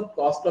reduce the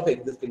cost of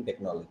existing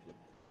technology.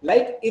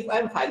 Like if I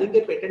am filing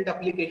a patent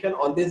application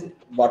on this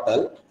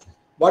bottle,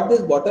 what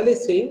this bottle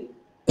is saying,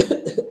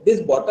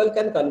 this bottle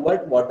can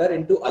convert water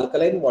into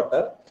alkaline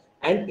water,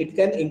 and it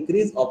can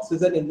increase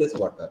oxygen in this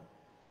water.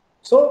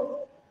 So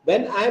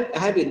when I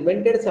have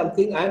invented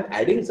something, I am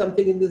adding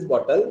something in this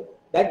bottle,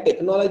 that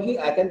technology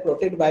I can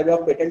protect by way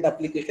of patent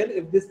application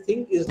if this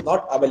thing is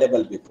not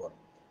available before.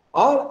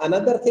 Or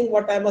another thing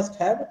what I must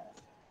have,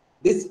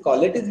 these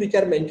qualities which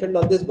are mentioned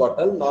on this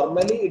bottle,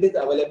 normally it is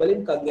available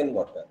in Kangen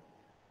water,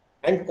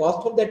 and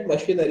cost of that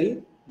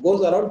machinery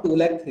goes around 2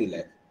 lakh 3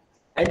 lakh,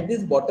 and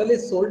this bottle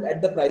is sold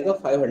at the price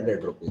of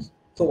 500 rupees.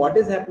 So what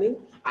is happening?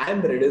 I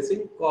am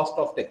reducing cost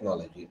of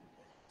technology.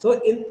 So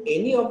in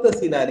any of the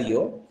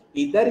scenario,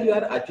 either you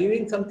are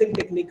achieving something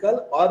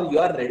technical or you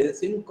are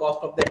reducing cost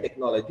of the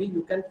technology,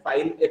 you can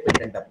file a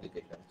patent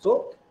application.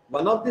 So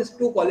one of these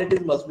two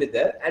qualities must be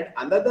there. And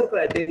another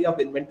criteria of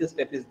inventive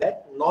step is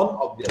that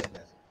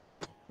non-obviousness.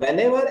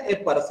 Whenever a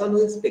person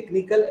who is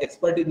technical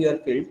expert in your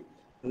field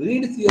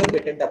reads your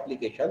patent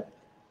application,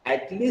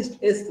 at least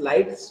a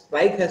slight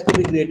strike has to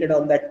be created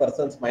on that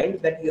person's mind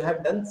that you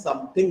have done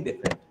something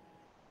different.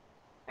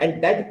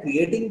 And that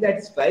creating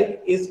that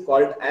strike is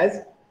called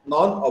as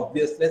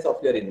non-obviousness of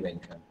your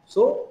invention.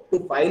 So to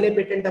file a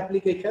patent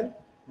application,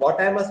 what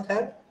I must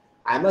have?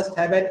 I must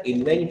have an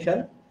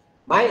invention.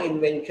 My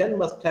invention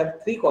must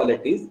have three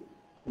qualities: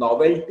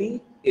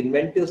 novelty,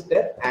 inventive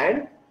step,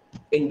 and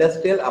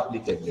industrial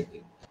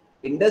applicability.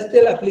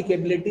 Industrial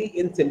applicability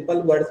in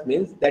simple words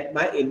means that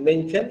my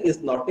invention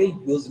is not a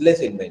useless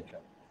invention.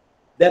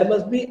 There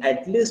must be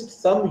at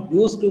least some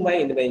use to my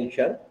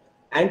invention.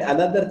 And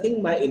another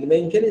thing, my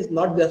invention is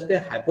not just a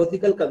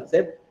hypothetical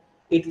concept,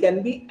 it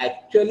can be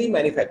actually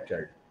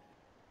manufactured.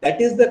 That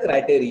is the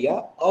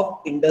criteria of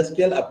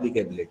industrial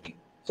applicability.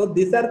 So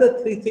these are the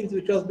three things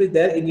which must be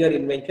there in your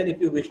invention if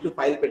you wish to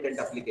file patent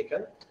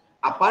application.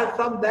 Apart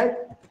from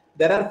that,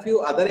 there are few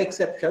other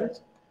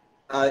exceptions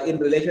in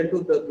relation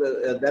to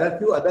there are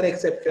few other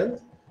exceptions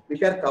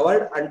which are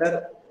covered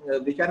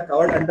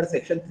under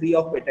section 3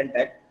 of Patent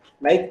Act.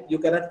 Like you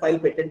cannot file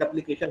patent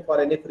application for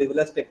any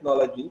frivolous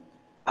technology.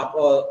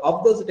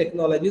 Of those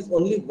technologies,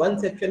 only one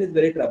section is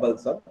very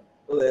troublesome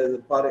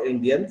for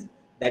Indians,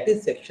 that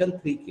is section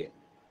 3K.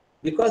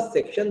 Because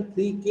section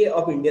 3K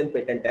of Indian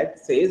Patent Act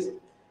says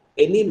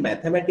any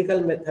mathematical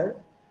method,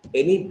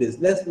 any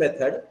business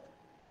method,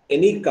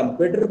 any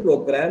computer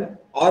program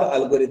or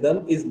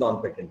algorithm is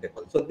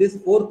non-patentable. So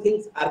these four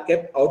things are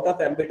kept out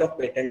of ambit of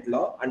patent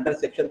law under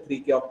section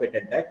 3K of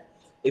Patent Act.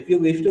 If you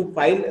wish to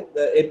file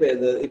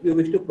if you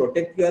wish to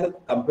protect your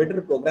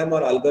computer program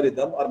or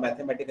algorithm or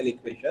mathematical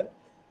equation,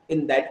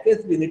 in that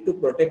case we need to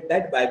protect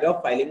that by way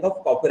of filing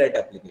of copyright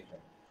application.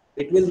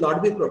 It will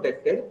not be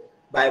protected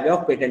by way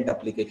of patent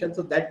application.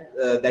 So that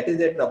is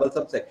a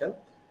troublesome section.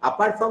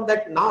 Apart from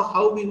that, now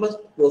how we must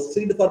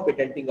proceed for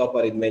patenting of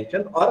our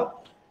invention or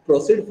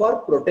proceed for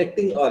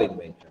protecting our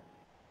invention.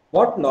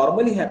 What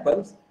normally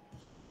happens,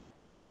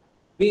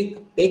 we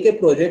take a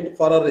project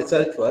for a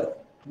research work,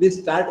 we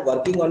start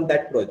working on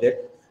that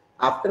project.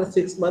 After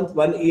 6 months,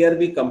 1 year,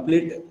 we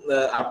complete.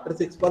 After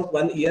 6 months,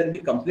 1 year, we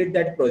complete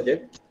that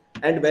project.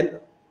 And when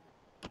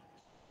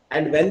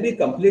we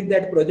complete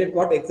that project,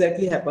 what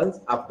exactly happens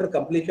after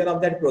completion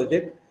of that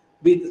project?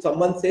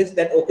 Someone says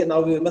that okay,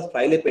 now we must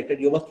file a patent.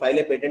 You must file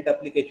a patent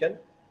application.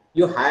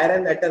 You hire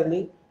an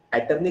attorney.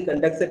 Attorney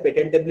conducts a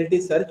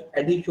patentability search,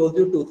 and he shows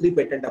you 2-3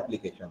 patent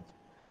applications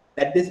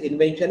that this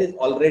invention is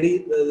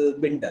already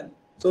been done.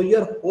 So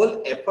your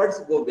whole efforts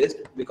go waste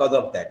because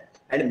of that.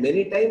 And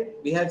many times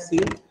we have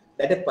seen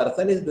that a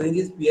person is doing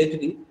his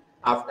PhD.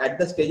 At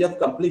the stage of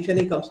completion,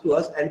 he comes to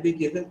us and we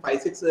give him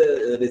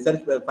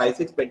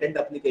 5-6 patent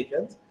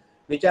applications,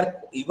 which are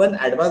even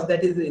advanced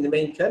that is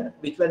invention,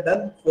 which were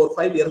done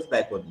 4-5 years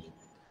back only.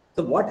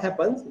 So what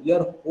happens?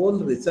 Your whole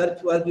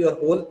research work, your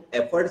whole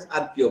efforts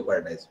are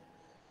jeopardized.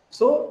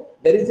 So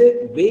there is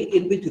a way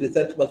in which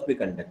research must be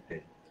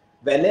conducted.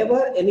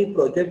 Whenever any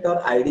project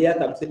or idea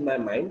comes in my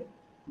mind,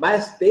 my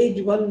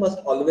stage 1 must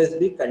always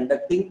be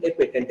conducting a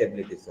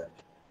patentability search.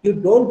 You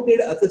don't need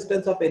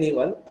assistance of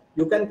anyone.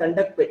 You can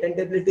conduct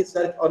patentability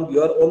search on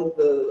your own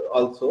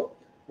also.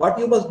 What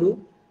you must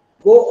do,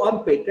 go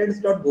on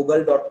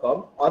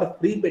patents.google.com or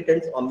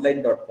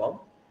freepatentsonline.com.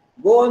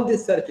 Go on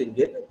this search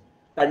engine,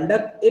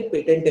 conduct a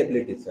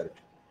patentability search.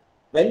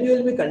 When you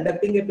will be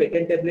conducting a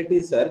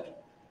patentability search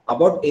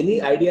about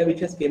any idea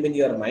which has came in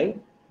your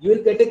mind, you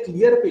will get a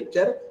clear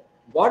picture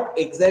what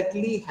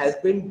exactly has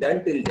been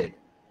done till date.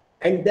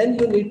 And then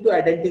you need to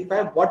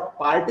identify what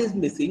part is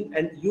missing,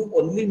 and you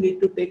only need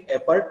to take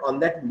effort on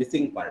that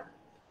missing part.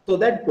 So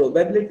that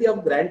probability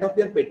of grant of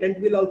your patent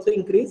will also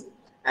increase,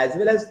 as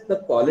well as the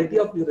quality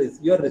of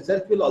your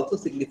research will also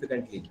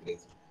significantly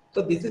increase.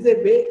 So this is a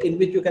way in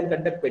which you can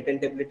conduct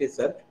patentability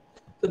search.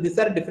 So these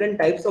are different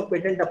types of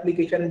patent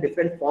application and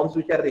different forms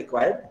which are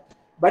required.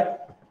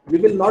 But we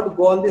will not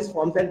go on these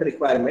forms and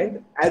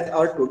requirement, as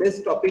our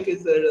today's topic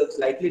is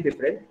slightly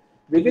different.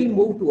 We will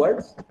move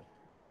towards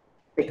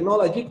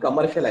technology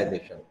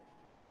commercialization.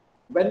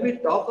 When we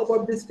talk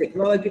about this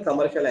technology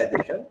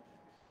commercialization,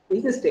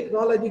 in this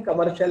technology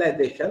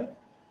commercialization,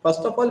 first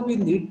of all, we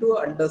need to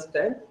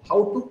understand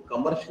how to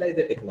commercialize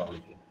the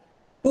technology.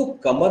 To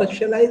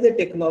commercialize the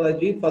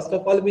technology, first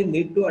of all, we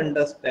need to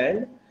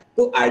understand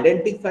to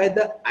identify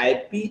the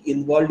IP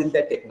involved in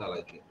the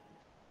technology.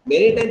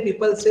 Many times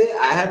people say,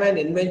 I have an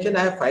invention,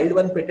 I have filed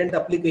one patent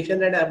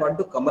application and I want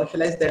to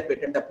commercialize that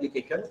patent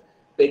application.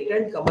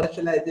 Patent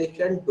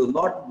commercialization do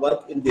not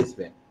work in this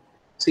way.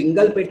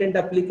 Single patent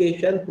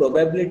application,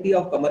 probability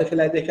of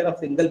commercialization of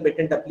single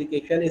patent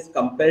application is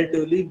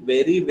comparatively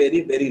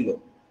very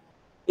low.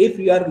 If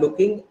you are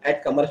looking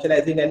at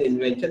commercializing an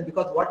invention,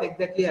 because what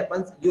exactly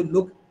happens, you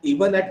look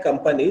even at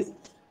companies,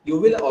 you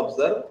will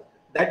observe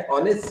that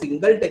on a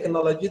single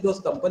technology,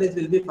 those companies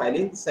will be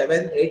filing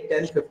 7, 8,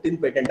 10, 15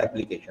 patent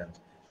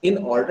applications in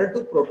order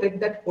to protect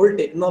that whole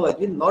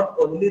technology, not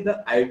only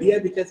the idea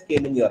which has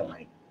came in your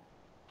mind.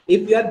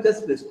 If you are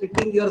just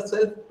restricting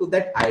yourself to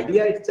that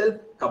idea itself,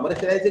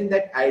 commercializing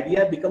that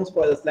idea becomes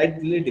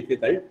slightly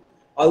difficult.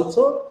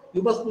 Also,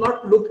 you must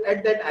not look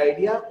at that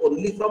idea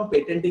only from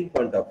patenting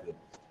point of view.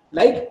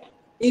 Like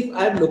if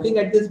I am looking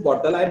at this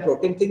bottle, I am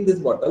protecting this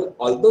bottle.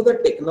 Although the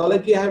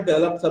technology I have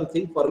developed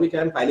something for which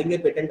I am filing a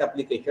patent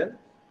application,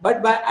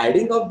 but by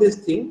adding of this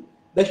thing,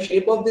 the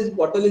shape of this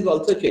bottle is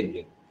also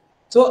changing.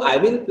 So I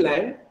will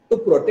plan to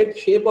protect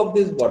shape of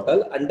this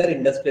bottle under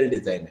Industrial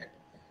Design Act.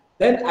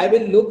 Then I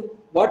will look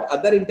what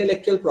other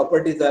intellectual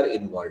properties are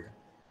involved.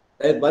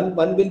 One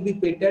will be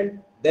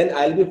patent, then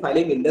I'll be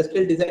filing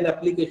industrial design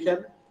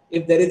application.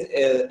 If there is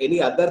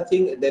any other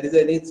thing, there is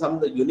any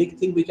some unique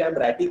thing which I'm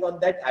writing on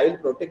that, I will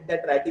protect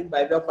that writing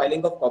by way of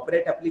filing of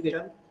copyright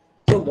application.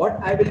 So what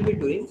I will be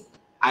doing,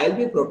 I'll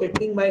be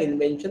protecting my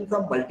invention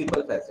from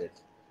multiple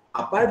facets.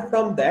 Apart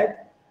from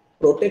that,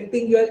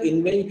 protecting your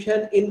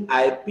invention in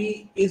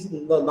IP is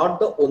not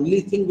the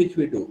only thing which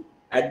we do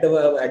at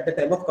the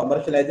time of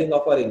commercializing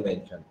of our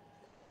invention.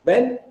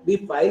 When we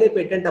file a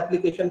patent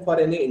application for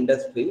any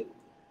industry,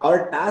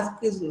 our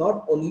task is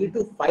not only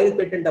to file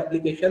patent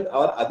application,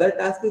 our other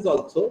task is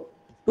also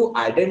to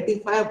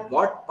identify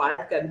what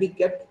part can be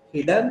kept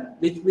hidden,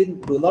 which we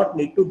do not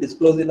need to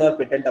disclose in our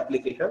patent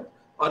application,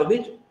 or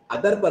which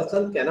other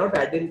person cannot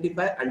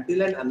identify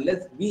until and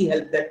unless we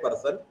help that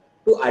person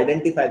to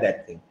identify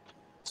that thing.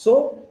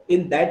 So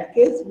in that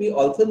case, we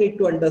also need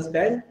to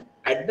understand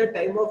at the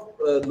time of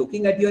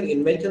looking at your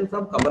invention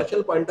from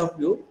commercial point of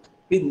view,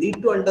 we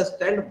need to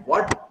understand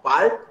what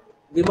part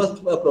we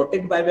must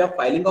protect by way of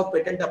filing of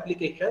patent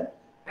application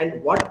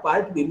and what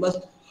part we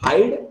must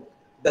hide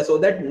so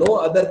that no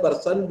other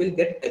person will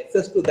get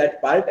access to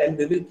that part, and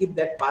we will keep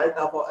that part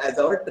of as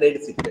our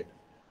trade secret.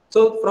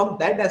 So from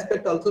that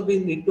aspect also we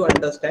need to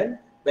understand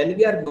when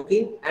we are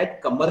looking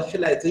at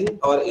commercializing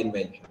our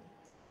invention.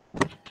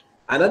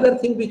 Another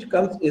thing which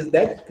comes is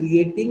that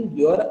creating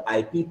your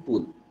IP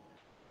pool.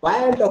 Why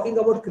I am talking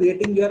about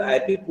creating your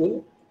IP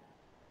pool?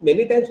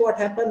 Many times what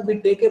happens, we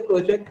take a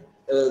project,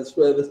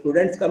 so the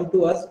students come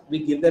to us, we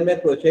give them a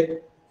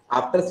project.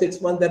 After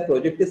 6 months, their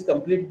project is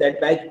complete, that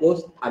batch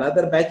goes,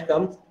 another batch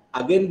comes,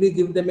 again we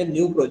give them a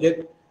new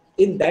project.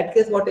 In that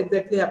case, what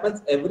exactly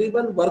happens?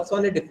 Everyone works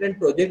on a different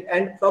project,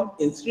 and from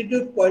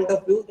institute point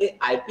of view, a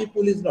IP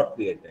pool is not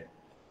created.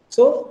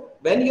 So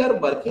when you are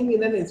working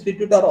in an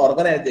institute or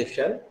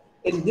organization,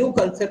 a new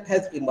concept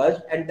has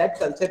emerged, and that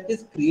concept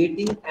is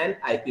creating an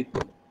IP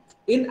pool.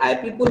 In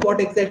IP pool, what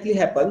exactly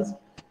happens?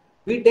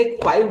 We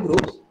take 5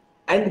 groups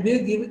and we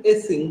give a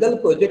single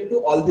project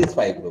to all these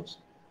 5 groups.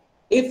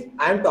 If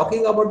I am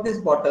talking about this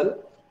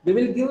bottle, we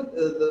will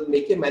give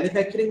make a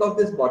manufacturing of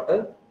this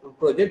bottle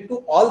project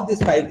to all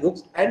these 5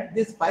 groups, and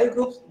these 5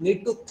 groups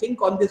need to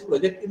think on this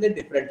project in a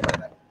different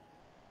manner.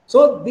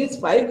 So these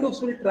 5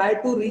 groups will try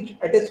to reach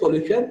at a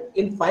solution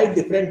in 5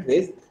 different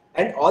ways,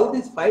 and all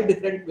these 5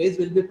 different ways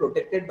will be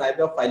protected by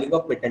the filing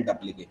of patent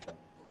application.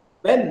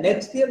 When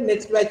next year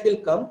next batch will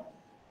come,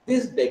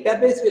 this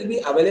database will be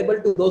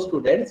available to those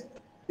students.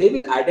 They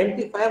will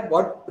identify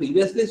what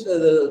previously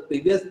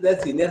their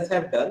seniors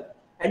have done,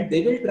 and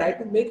they will try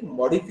to make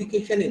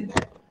modification in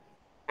that.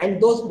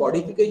 And those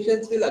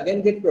modifications will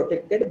again get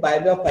protected by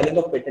the filing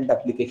of patent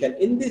application.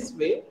 In this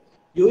way,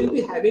 you will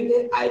be having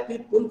an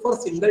IP pool for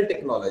single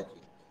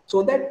technology,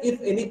 so that if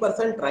any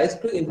person tries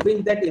to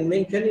infringe that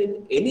invention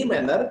in any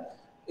manner,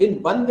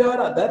 in one way or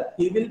other,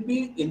 he will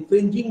be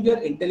infringing your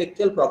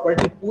intellectual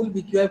property pool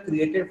which you have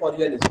created for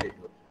your institute.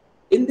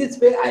 In this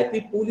way,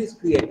 IP pool is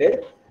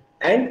created,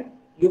 and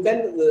you can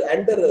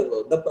and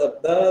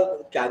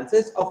the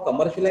chances of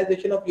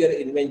commercialization of your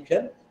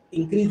invention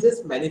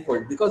increases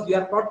manifold, because you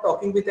are not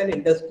talking with an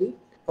industry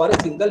for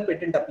a single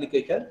patent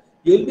application.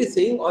 You will be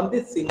saying on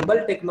this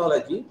single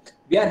technology,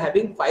 we are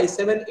having 5,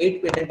 7,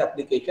 8 patent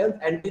applications,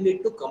 and we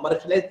need to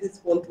commercialize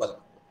this whole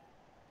bulk.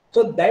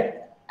 So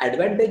that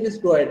advantage is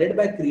provided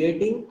by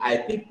creating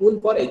IP pool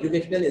for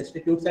educational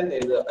institutes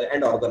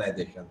and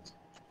organizations.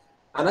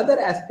 Another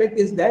aspect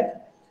is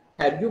that,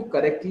 have you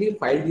correctly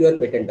filed your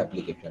patent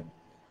application?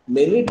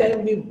 Many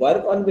times we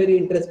work on very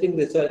interesting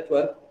research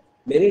work.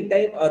 Many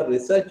times our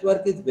research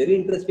work is very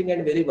interesting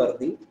and very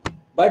worthy,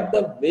 but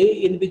the way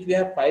in which we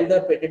have filed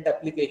our patent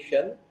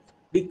application,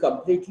 we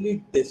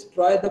completely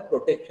destroy the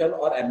protection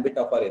or ambit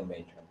of our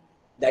invention.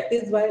 That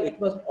is why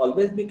it must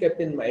always be kept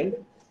in mind,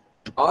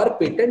 our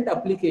patent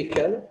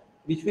application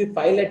which we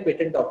file at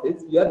patent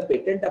office, your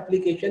patent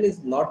application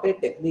is not a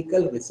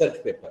technical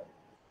research paper.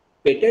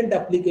 Patent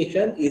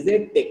application is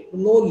a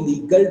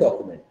techno-legal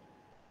document.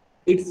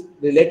 It's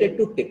related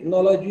to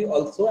technology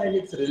also, and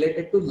it's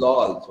related to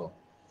law also.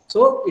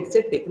 So it's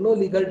a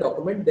techno-legal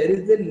document. There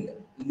is a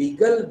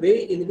legal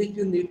way in which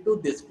you need to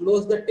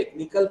disclose the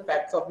technical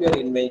facts of your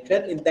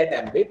invention in that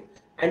ambit,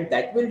 and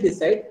that will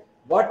decide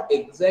what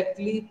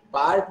exactly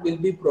part will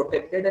be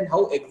protected and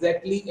how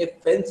exactly a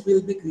fence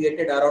will be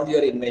created around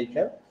your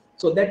invention,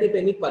 so that if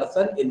any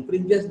person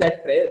infringes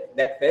that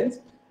fence,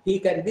 he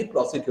can be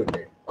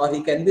prosecuted or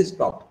he can be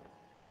stopped.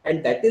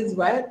 And that is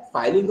why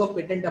filing of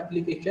patent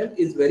application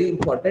is very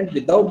important.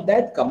 Without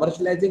that,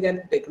 commercializing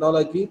and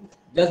technology,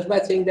 just by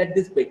saying that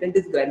this patent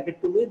is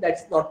granted to me,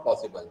 that's not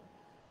possible.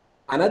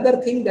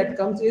 Another thing that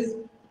comes is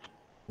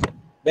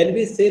when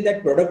we say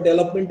that product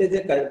development is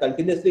a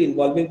continuously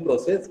evolving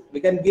process.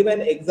 We can give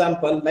an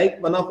example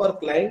like one of our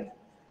clients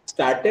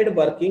started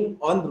working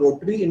on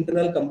rotary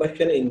internal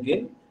combustion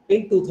engine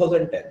in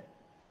 2010.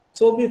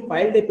 So we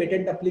filed a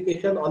patent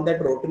application on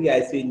that rotary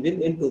IC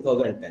engine in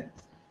 2010.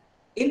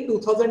 In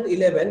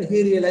 2011,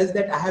 he realized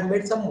that I have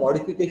made some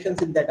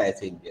modifications in that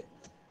IC engine.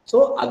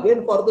 So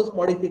again, for those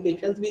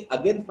modifications, we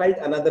again filed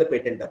another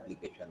patent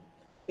application.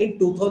 In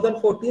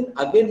 2014,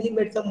 again he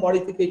made some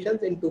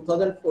modifications. In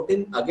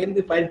 2014, again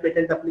we filed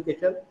patent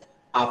application.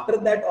 After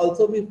that,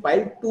 also we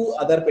filed two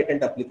other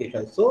patent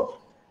applications. So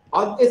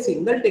on a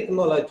single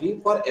technology,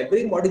 for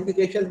every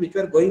modifications which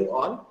were going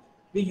on,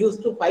 we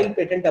used to file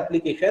patent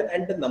application,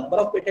 and the number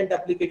of patent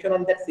application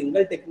on that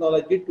single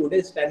technology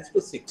today stands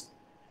to 6.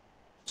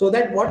 So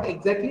that what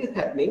exactly is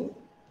happening,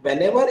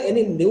 whenever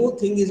any new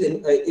thing is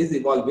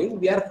evolving,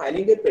 we are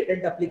filing a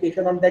patent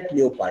application on that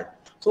new part.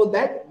 So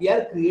that we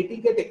are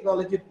creating a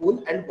technology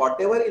pool, and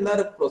whatever in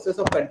our process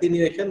of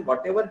continuation,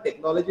 whatever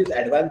technology is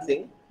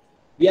advancing,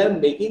 we are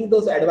making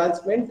those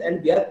advancements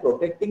and we are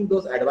protecting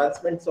those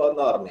advancements on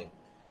our name.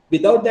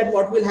 Without that,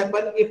 what will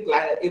happen if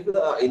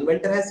the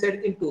inventor has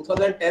said in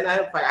 2010 I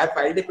have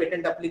filed a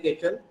patent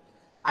application,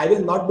 I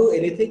will not do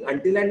anything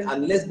until and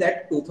unless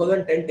that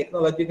 2010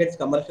 technology gets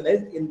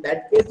commercialized. In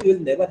that case, you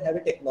will never have a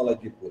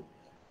technology pool,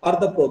 or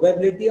the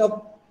probability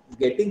of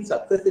getting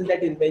success in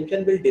that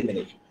invention will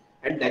diminish.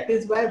 And that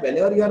is why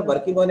whenever you are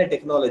working on a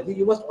technology,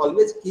 you must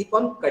always keep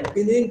on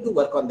continuing to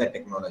work on that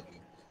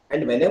technology.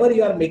 And whenever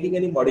you are making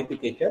any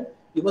modification,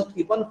 you must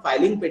keep on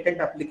filing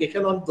patent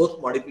application on those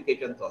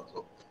modifications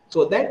also,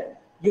 so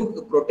that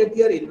you protect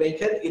your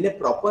invention in a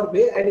proper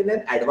way and in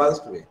an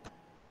advanced way.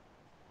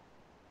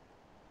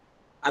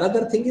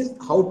 Another thing is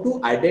how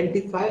to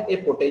identify a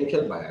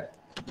potential buyer.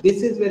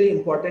 This is very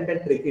important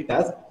and tricky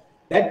task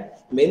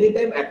that many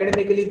times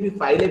academically we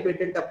file a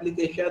patent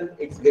application,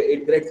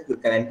 it gets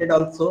granted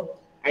also,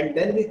 and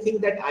then we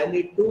think that I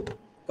need to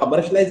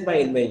commercialize my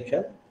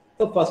invention.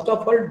 So first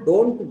of all,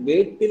 don't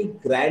wait till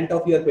grant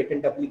of your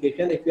patent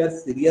application if you are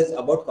serious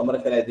about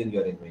commercializing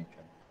your invention.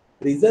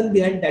 Reason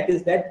behind that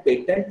is that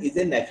patent is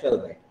a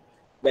national right.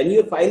 When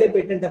you file a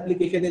patent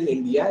application in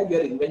India,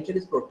 your invention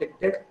is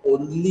protected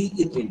only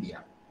in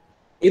India.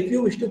 If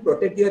you wish to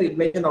protect your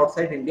invention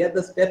outside India,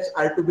 the steps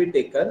are to be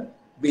taken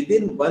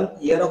within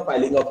 1 year of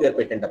filing of your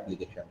patent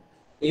application.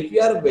 If you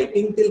are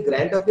waiting till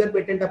grant of your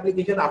patent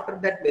application, after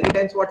that many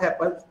times what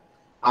happens?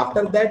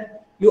 After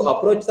that, you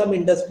approach some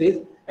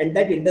industries and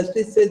that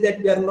industry says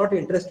that we are not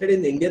interested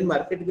in Indian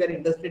market, we are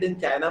interested in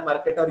China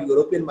market or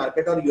European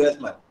market or US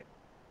market.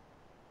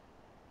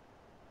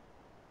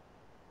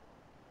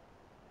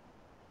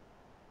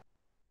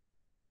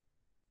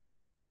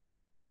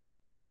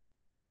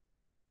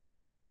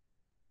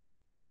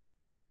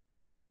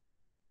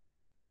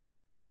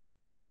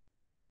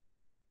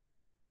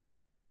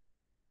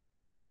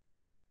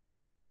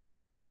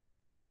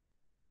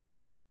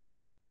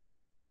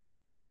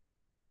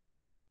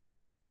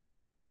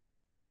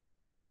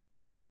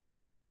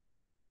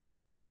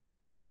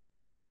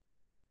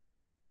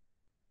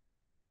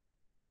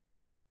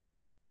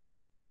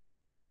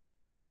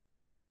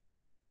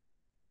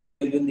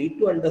 You need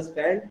to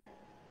understand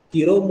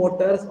Hero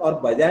Motors or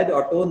Bajaj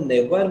Auto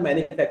never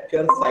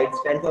manufacture side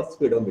stands or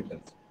speedometers.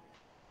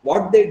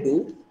 What they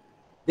do,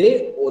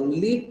 they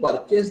only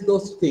purchase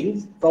those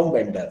things from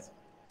vendors.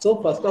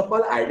 So first of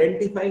all,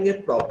 identifying a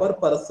proper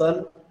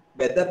person,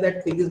 whether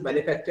that thing is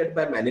manufactured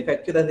by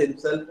manufacturer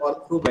himself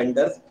or through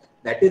vendors,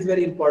 that is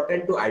very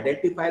important to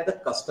identify the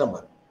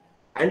customer.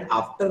 And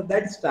after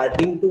that,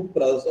 starting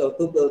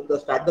to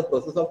start the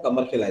process of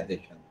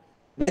commercialization.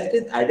 Next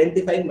is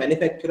identifying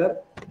manufacturer.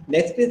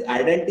 Next is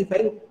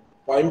identifying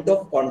point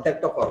of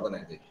contact of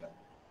organization.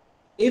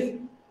 If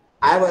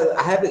I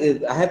have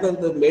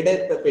made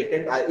a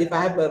patent, if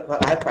I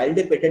have filed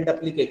a patent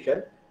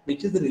application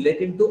which is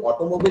relating to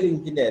automobile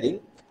engineering,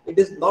 it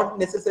is not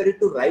necessary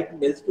to write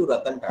mails to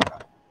Ratan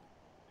Tata.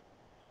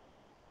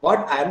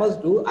 What I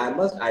must do, I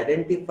must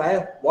identify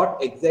what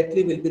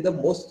exactly will be the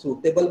most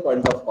suitable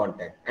point of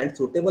contact. And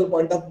suitable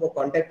point of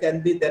contact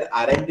can be their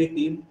R&D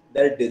team,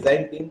 their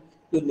design team.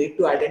 You need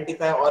to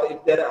identify, or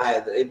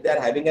if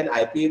they're having an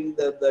IP in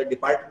the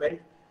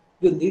department,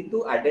 you need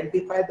to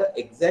identify the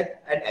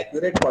exact and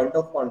accurate point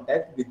of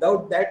contact.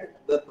 Without that,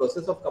 the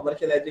process of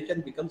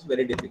commercialization becomes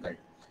very difficult.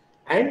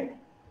 And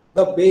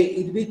the way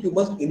in which you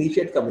must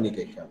initiate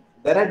communication.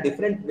 There are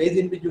different ways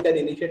in which you can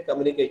initiate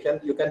communication.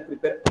 You can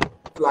prepare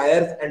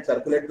flyers and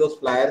circulate those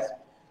flyers.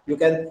 You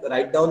can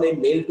write down a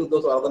mail to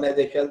those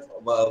organizations,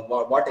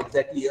 what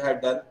exactly you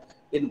have done,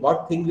 in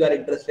what thing you are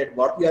interested,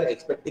 what you are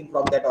expecting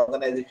from that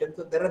organization.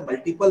 So there are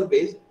multiple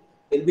ways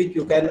in which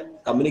you can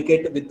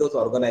communicate with those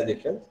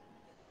organizations.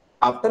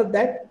 After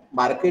that,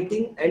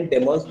 marketing and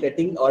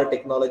demonstrating our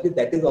technology,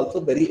 that is also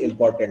very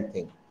important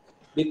thing,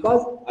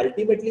 because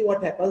ultimately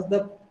what happens,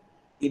 the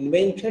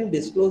invention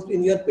disclosed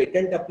in your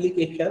patent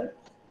application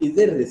is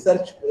a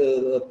research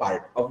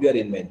part of your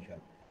invention.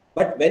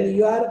 But when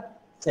you are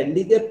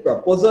sending a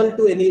proposal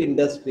to any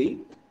industry,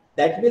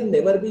 that will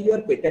never be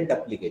your patent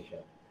application.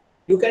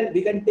 We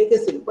can take a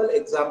simple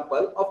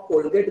example of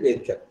Colgate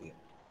Ved Shakti.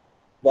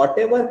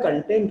 Whatever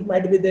content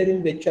might be there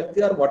in Ved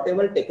Shakti or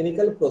whatever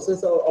technical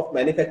process of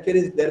manufacture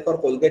is there for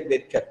Colgate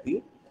Ved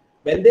Shakti,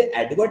 when they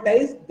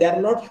advertise, they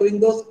are not showing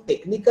those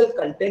technical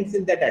contents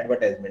in that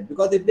advertisement,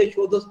 because if they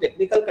show those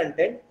technical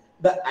content,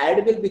 the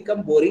ad will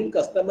become boring,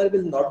 customer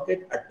will not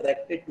get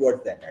attracted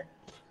towards that ad.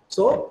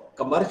 So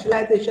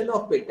commercialization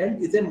of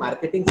patent is a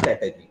marketing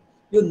strategy.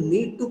 You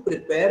need to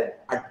prepare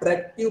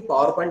attractive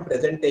PowerPoint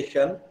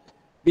presentation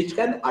which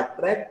can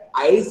attract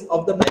eyes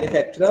of the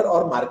manufacturer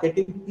or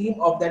marketing team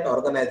of that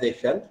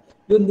organization.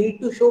 You need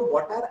to show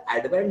what are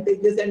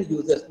advantages and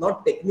uses,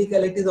 not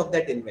technicalities of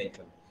that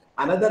invention.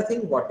 Another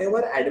thing,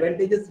 whatever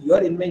advantages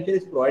your invention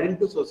is providing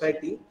to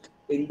society,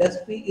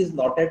 industry is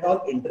not at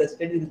all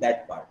interested in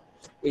that part.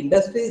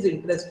 Industry is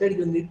interested,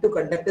 you need to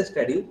conduct a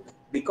study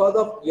because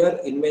of your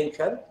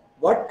invention,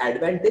 what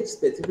advantage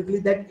specifically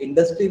that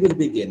industry will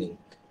be gaining,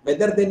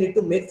 whether they need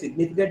to make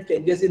significant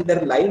changes in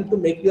their line to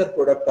make your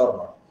product or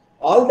not.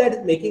 All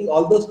that, making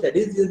all those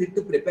studies, you need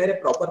to prepare a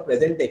proper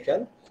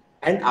presentation,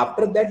 and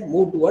after that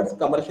move towards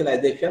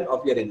commercialization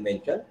of your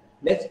invention.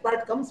 Next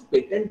part comes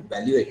patent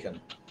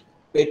valuation.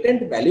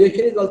 Patent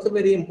valuation is also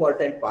very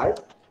important part,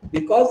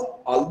 because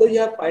although you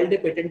have filed a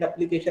patent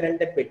application and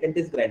that patent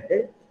is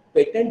granted,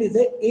 patent is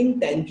an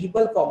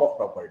intangible form of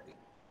property.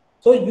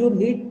 So you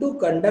need to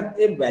conduct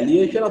a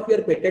valuation of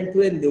your patent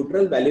through a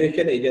neutral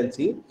valuation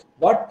agency.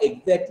 What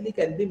exactly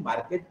can be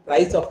market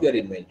price of your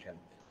invention?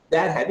 They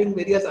are having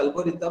various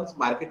algorithms,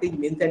 marketing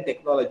means and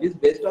technologies.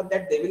 Based on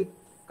that, they will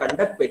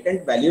conduct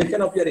patent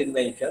valuation of your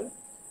invention,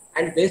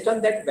 and based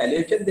on that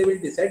valuation, they will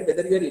decide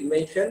whether your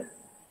invention,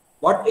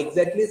 what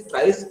exactly is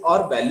price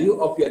or value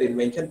of your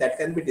invention, that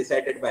can be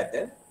decided by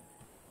them.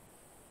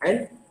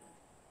 And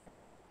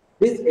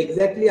these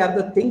exactly are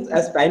the things.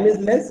 As time is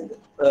less,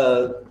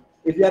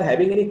 if you are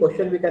having any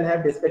question, we can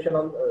have discussion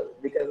on.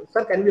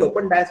 Sir, can we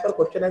open dais for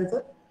question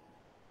answer?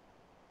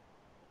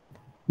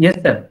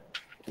 Yes, sir.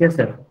 Yes,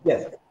 sir.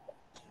 Yes.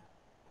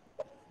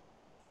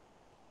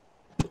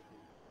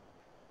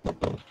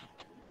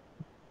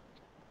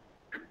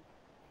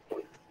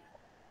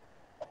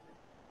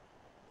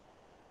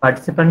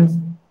 Participants,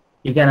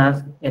 you can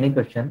ask any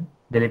question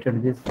related to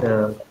this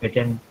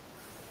patent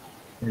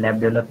lab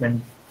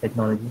development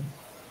technology.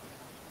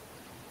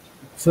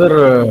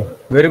 Sir,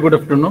 very good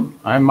afternoon.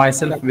 I am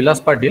myself Vilas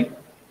Patil.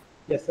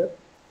 Yes, sir.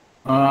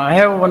 I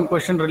have one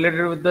question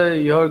related with the,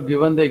 you have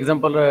given the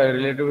example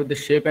related with the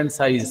shape and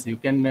size. You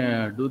can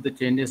do the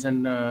changes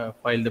and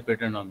file the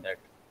patent on that.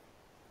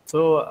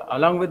 So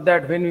along with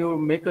that, when you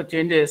make a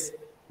changes,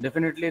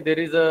 definitely there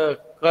is a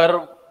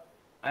curve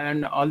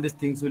and all these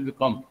things will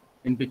become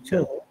in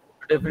picture.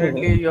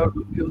 Definitely you have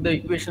to give the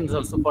equations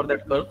also for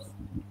that curve.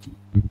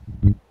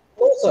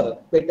 No, sir.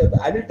 But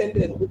I will tell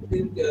you,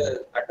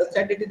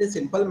 understand it in a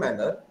simple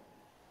manner.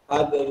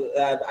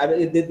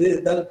 The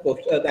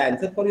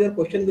answer for your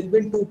question will be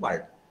in two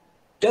parts.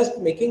 Just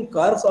making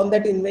curves on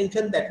that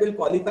invention, that will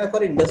qualify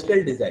for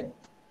industrial design,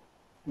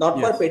 not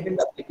for patent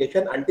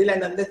application, until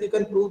and unless you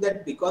can prove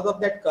that because of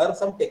that curve,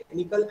 some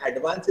technical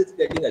advance is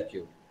getting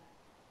achieved.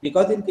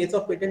 Because in case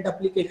of patent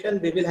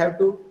application, we will have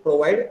to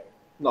provide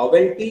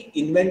novelty,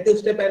 inventive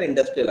step, and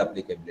industrial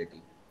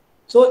applicability.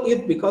 So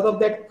if because of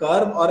that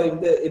curve, or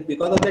if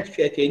because of that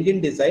change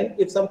in design,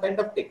 if some kind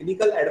of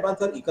technical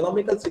advance or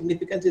economical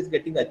significance is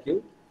getting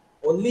achieved,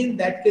 only in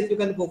that case you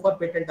can go for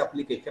patent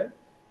application.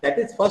 That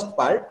is first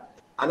part.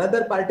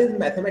 Another part is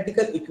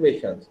mathematical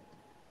equations.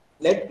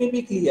 Let me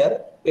be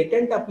clear,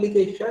 patent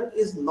application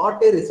is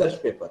not a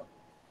research paper.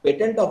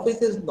 Patent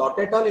office is not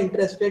at all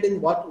interested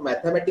in what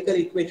mathematical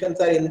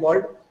equations are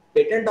involved.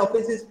 Patent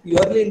office is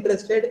purely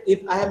interested,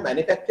 if I have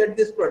manufactured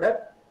this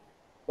product,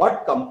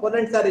 what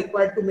components are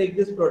required to make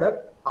this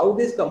product, how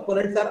these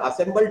components are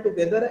assembled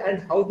together,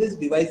 and how this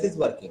device is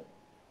working.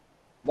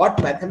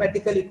 What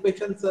mathematical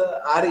equations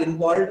are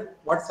involved,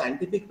 what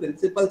scientific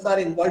principles are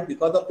involved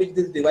because of which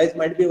this device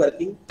might be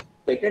working.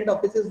 Patent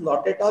office is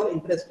not at all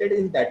interested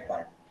in that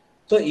part.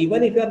 So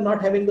even if you are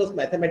not having those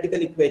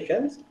mathematical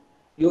equations,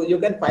 you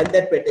can file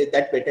that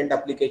patent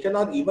application,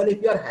 or even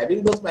if you are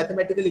having those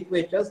mathematical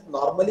equations,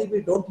 normally we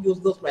don't use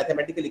those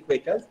mathematical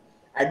equations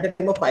at the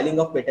time of filing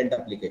of patent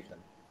application.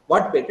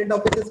 What patent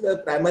office is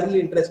primarily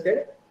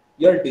interested,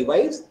 your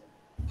device,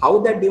 how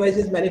that device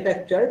is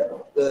manufactured,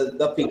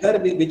 the figure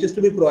which is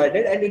to be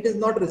provided, and it is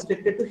not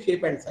restricted to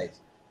shape and size.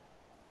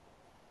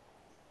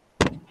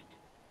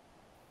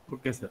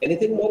 Okay, sir.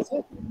 Anything more,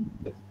 sir?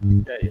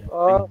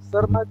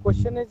 Sir, my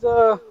question is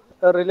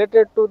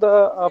related to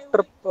the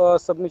after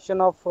submission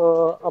of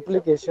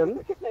application.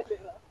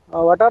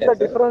 What are the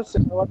difference?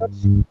 What are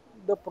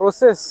the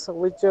process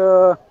which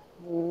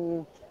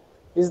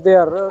is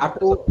there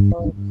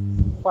to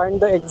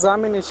find the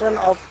examination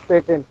of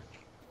patent?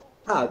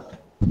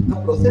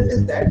 The process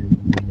is that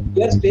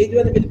your stage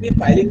one will be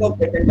filing of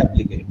patent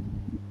application.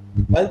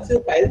 Once you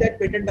file that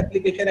patent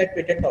application at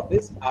patent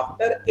office,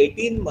 after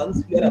 18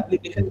 months, your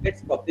application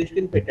gets published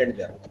in patent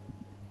journal.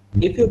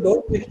 If you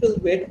don't wish to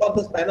wait for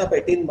the span of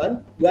 18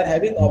 months, you are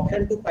having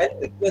option to file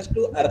request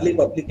to early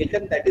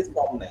publication, that is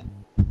Form 9.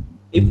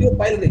 If you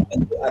file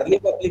request to early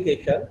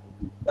publication,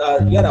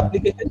 your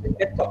application will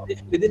get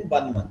published within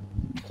 1 month.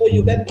 So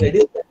you can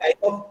reduce the time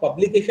of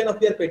publication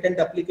of your patent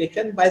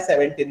application by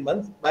 17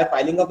 months by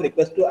filing of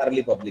request to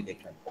early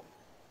publication.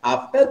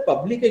 After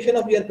publication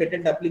of your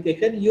patent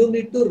application, you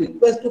need to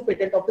request to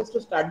patent office to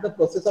start the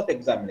process of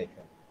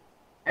examination.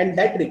 And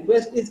that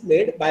request is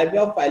made by way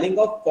of filing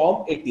of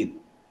Form 18.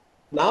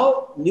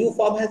 Now, new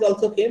form has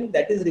also came,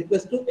 that is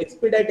request to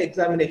expedite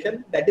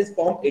examination, that is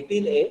Form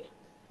 18A.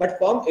 But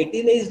Form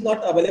 18A is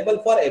not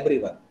available for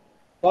everyone.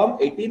 Form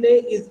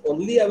 18A is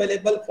only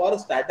available for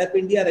Startup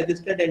India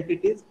registered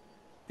entities,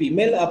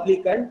 female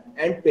applicant,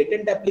 and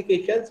patent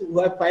applications who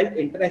have filed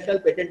international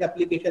patent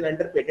application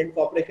under Patent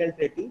Cooperation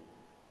Treaty,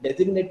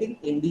 designating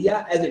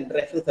India as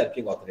international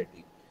searching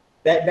authority.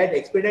 That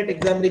expedite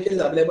examination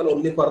is available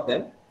only for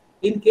them.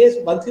 In case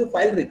once you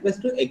file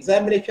request to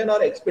examination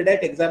or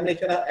expedite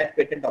examination at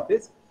patent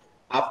office,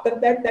 after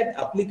that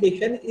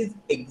application is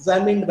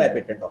examined by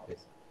patent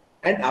office,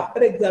 and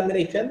after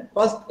examination,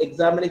 first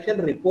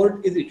examination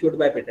report is issued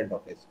by patent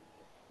office.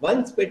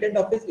 Once patent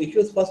office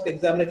issues first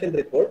examination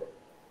report,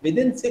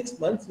 within 6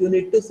 months you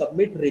need to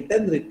submit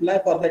written reply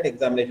for that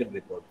examination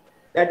report,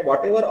 that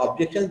whatever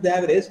objections they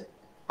have raised,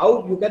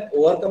 how you can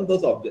overcome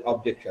those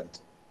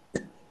objections.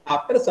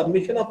 After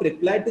submission of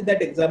reply to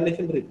that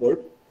examination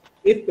report,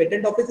 if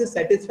patent office is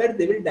satisfied,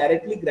 they will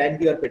directly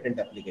grant your patent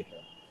application.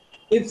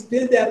 If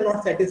still they are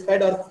not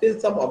satisfied or still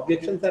some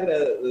objections are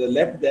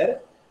left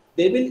there,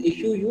 they will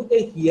issue you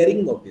a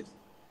hearing notice.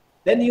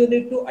 Then you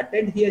need to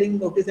attend hearing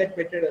notice at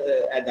patent,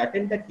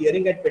 attend that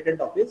hearing at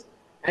patent office,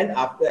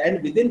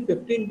 and within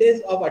 15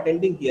 days of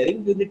attending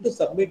hearing, you need to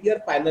submit your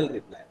final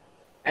reply.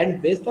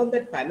 And based on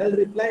that final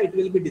reply, it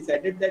will be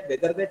decided that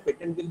whether that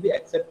patent will be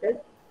accepted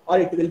or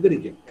it will be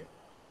rejected.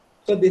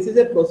 So this is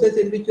a process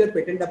in which your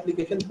patent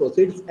application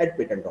proceeds at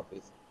patent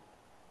office.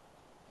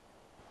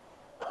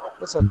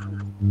 Yes, sir.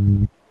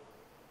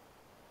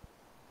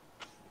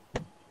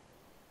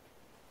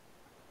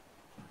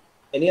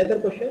 Any other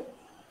question?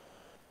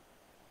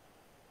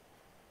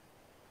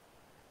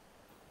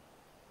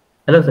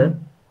 Hello, sir.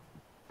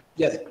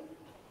 Yes.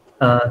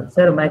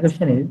 Sir, my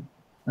question is,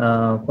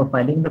 for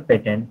filing the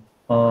patent,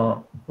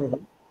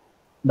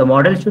 the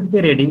model should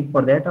be ready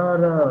for that,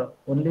 or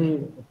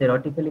only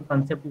theoretically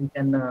concept we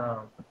can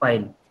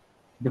file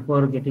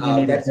before getting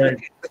any That's result?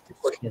 very interesting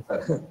question.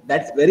 Yes.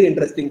 That's very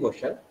interesting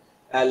question.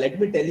 Let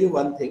me tell you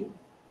one thing.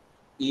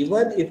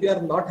 Even if you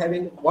are not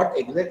having what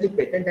exactly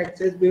Patent Act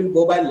says, we will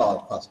go by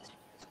law first.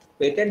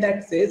 Patent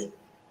Act says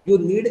you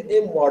need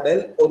a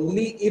model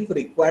only if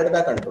required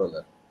by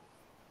controller.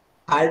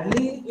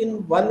 Hardly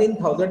in 1 in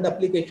 1,000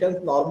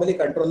 applications, normally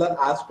controller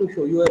asks to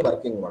show you a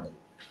working model.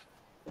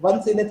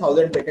 Once in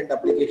 1,000 patent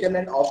application,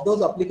 and of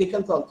those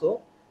applications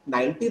also,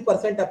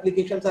 90%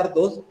 applications are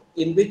those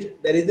in which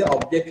there is an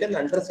objection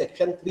under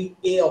Section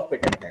 3A of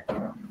Patent Act.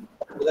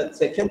 So that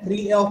Section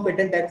 3A of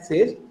Patent Act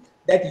says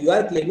that you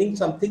are claiming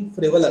something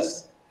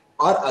frivolous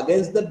or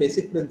against the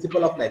basic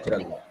principle of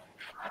natural law.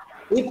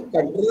 If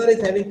controller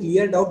is having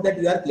clear doubt that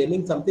you are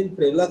claiming something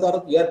frivolous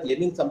or you are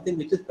claiming something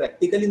which is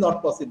practically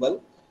not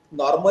possible,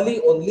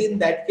 normally only in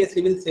that case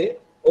he will say,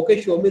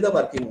 okay, show me the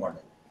working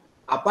model.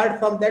 Apart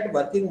from that,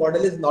 working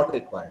model is not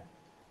required.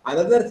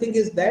 Another thing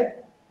is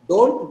that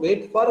don't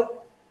wait for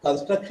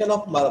construction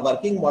of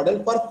working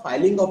model for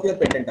filing of your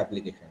patent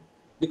application.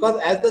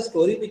 Because as the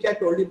story which I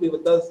told you,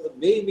 the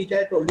way which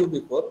I told you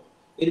before,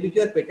 in which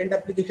your patent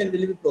application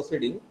will be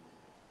proceeding,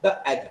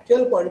 the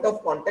actual point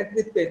of contact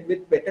with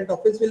patent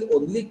office will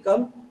only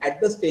come at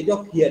the stage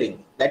of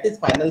hearing, that is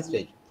final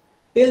stage.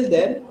 Till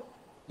then,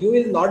 you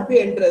will not be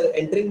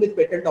entering with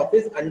patent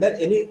office under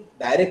any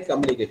direct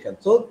communication.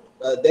 So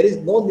there is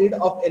no need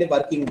of any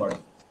working model.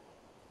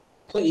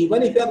 So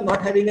even if you are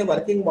not having a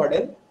working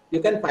model, you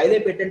can file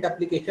a patent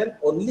application.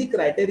 Only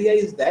criteria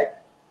is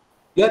that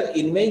your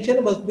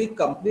invention must be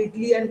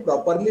completely and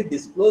properly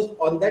disclosed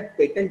on that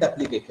patent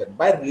application.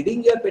 By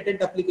reading your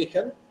patent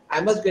application,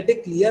 I must get a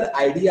clear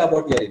idea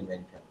about your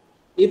invention.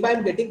 If I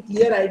am getting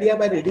clear idea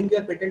by reading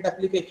your patent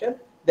application,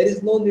 there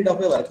is no need of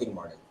a working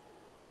model.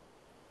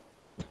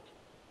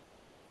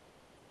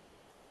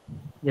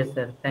 Yes,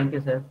 sir. Thank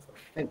you, sir.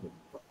 Thank you.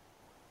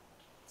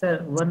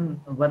 Sir,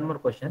 one more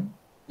question.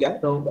 Yeah.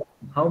 So,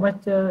 how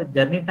much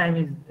journey time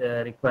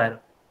is required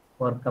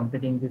for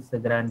completing this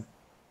grant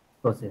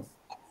process?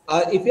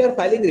 If you are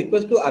filing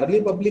request to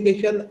early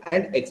publication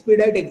and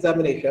expedite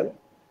examination,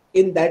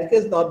 in that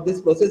case, now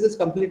this process is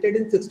completed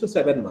in 6 to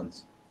 7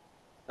 months.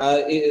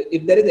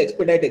 If there is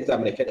expedite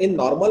examination, in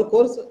normal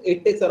course,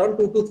 it takes around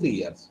 2 to 3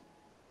 years.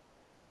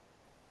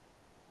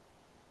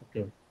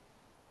 Okay.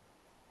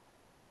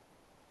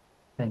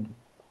 Thank you.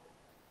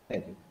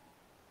 Thank you.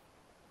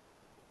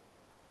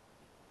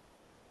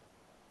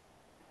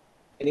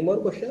 Any more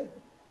questions?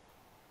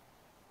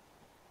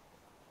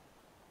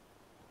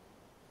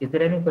 Is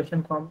there any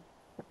question from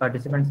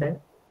participants है?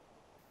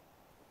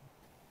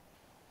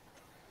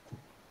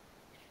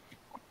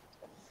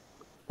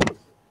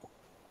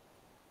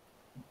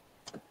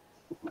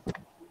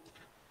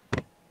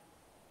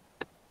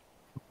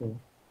 Okay.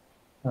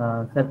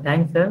 Sir,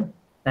 thanks, sir.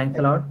 Thanks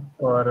a lot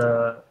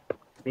for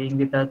being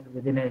with us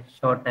within a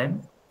short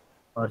time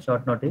or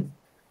short notice.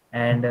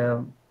 And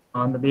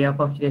on the behalf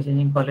of Shri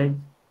Engineering College,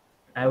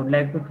 I would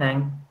like to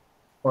thank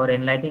for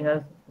enlightening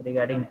us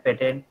regarding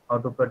patent, how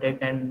to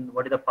protect, and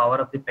what is the power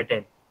of the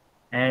patent,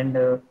 and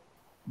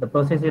the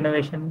process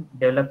innovation,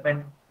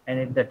 development,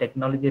 and the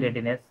technology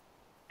readiness,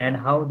 and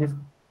how this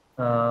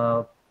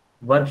uh,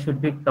 work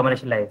should be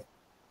commercialized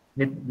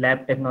with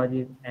lab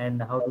technologies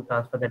and how to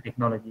transfer the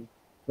technology.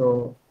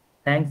 So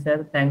thanks,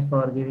 sir. Thanks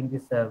for giving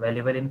this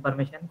valuable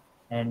information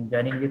and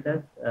joining with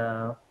us.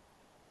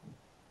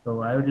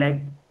 So I would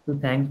like to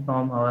thank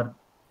from our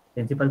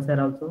principal sir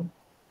also,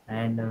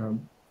 and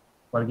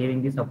for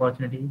giving this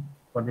opportunity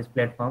for this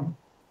platform.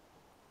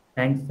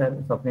 Thanks, sir.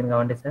 Swapnil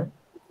Gawande, sir.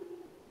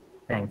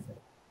 Thanks, sir.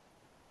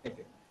 Thank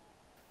you.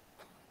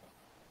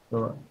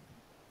 So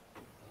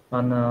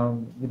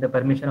on with the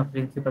permission of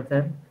principal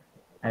sir,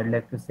 I would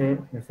like to say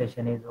the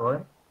session is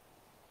over.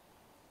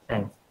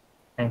 Thanks.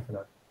 Thanks a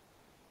lot.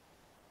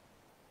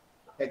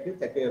 Thank you.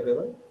 Thank you,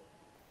 everyone.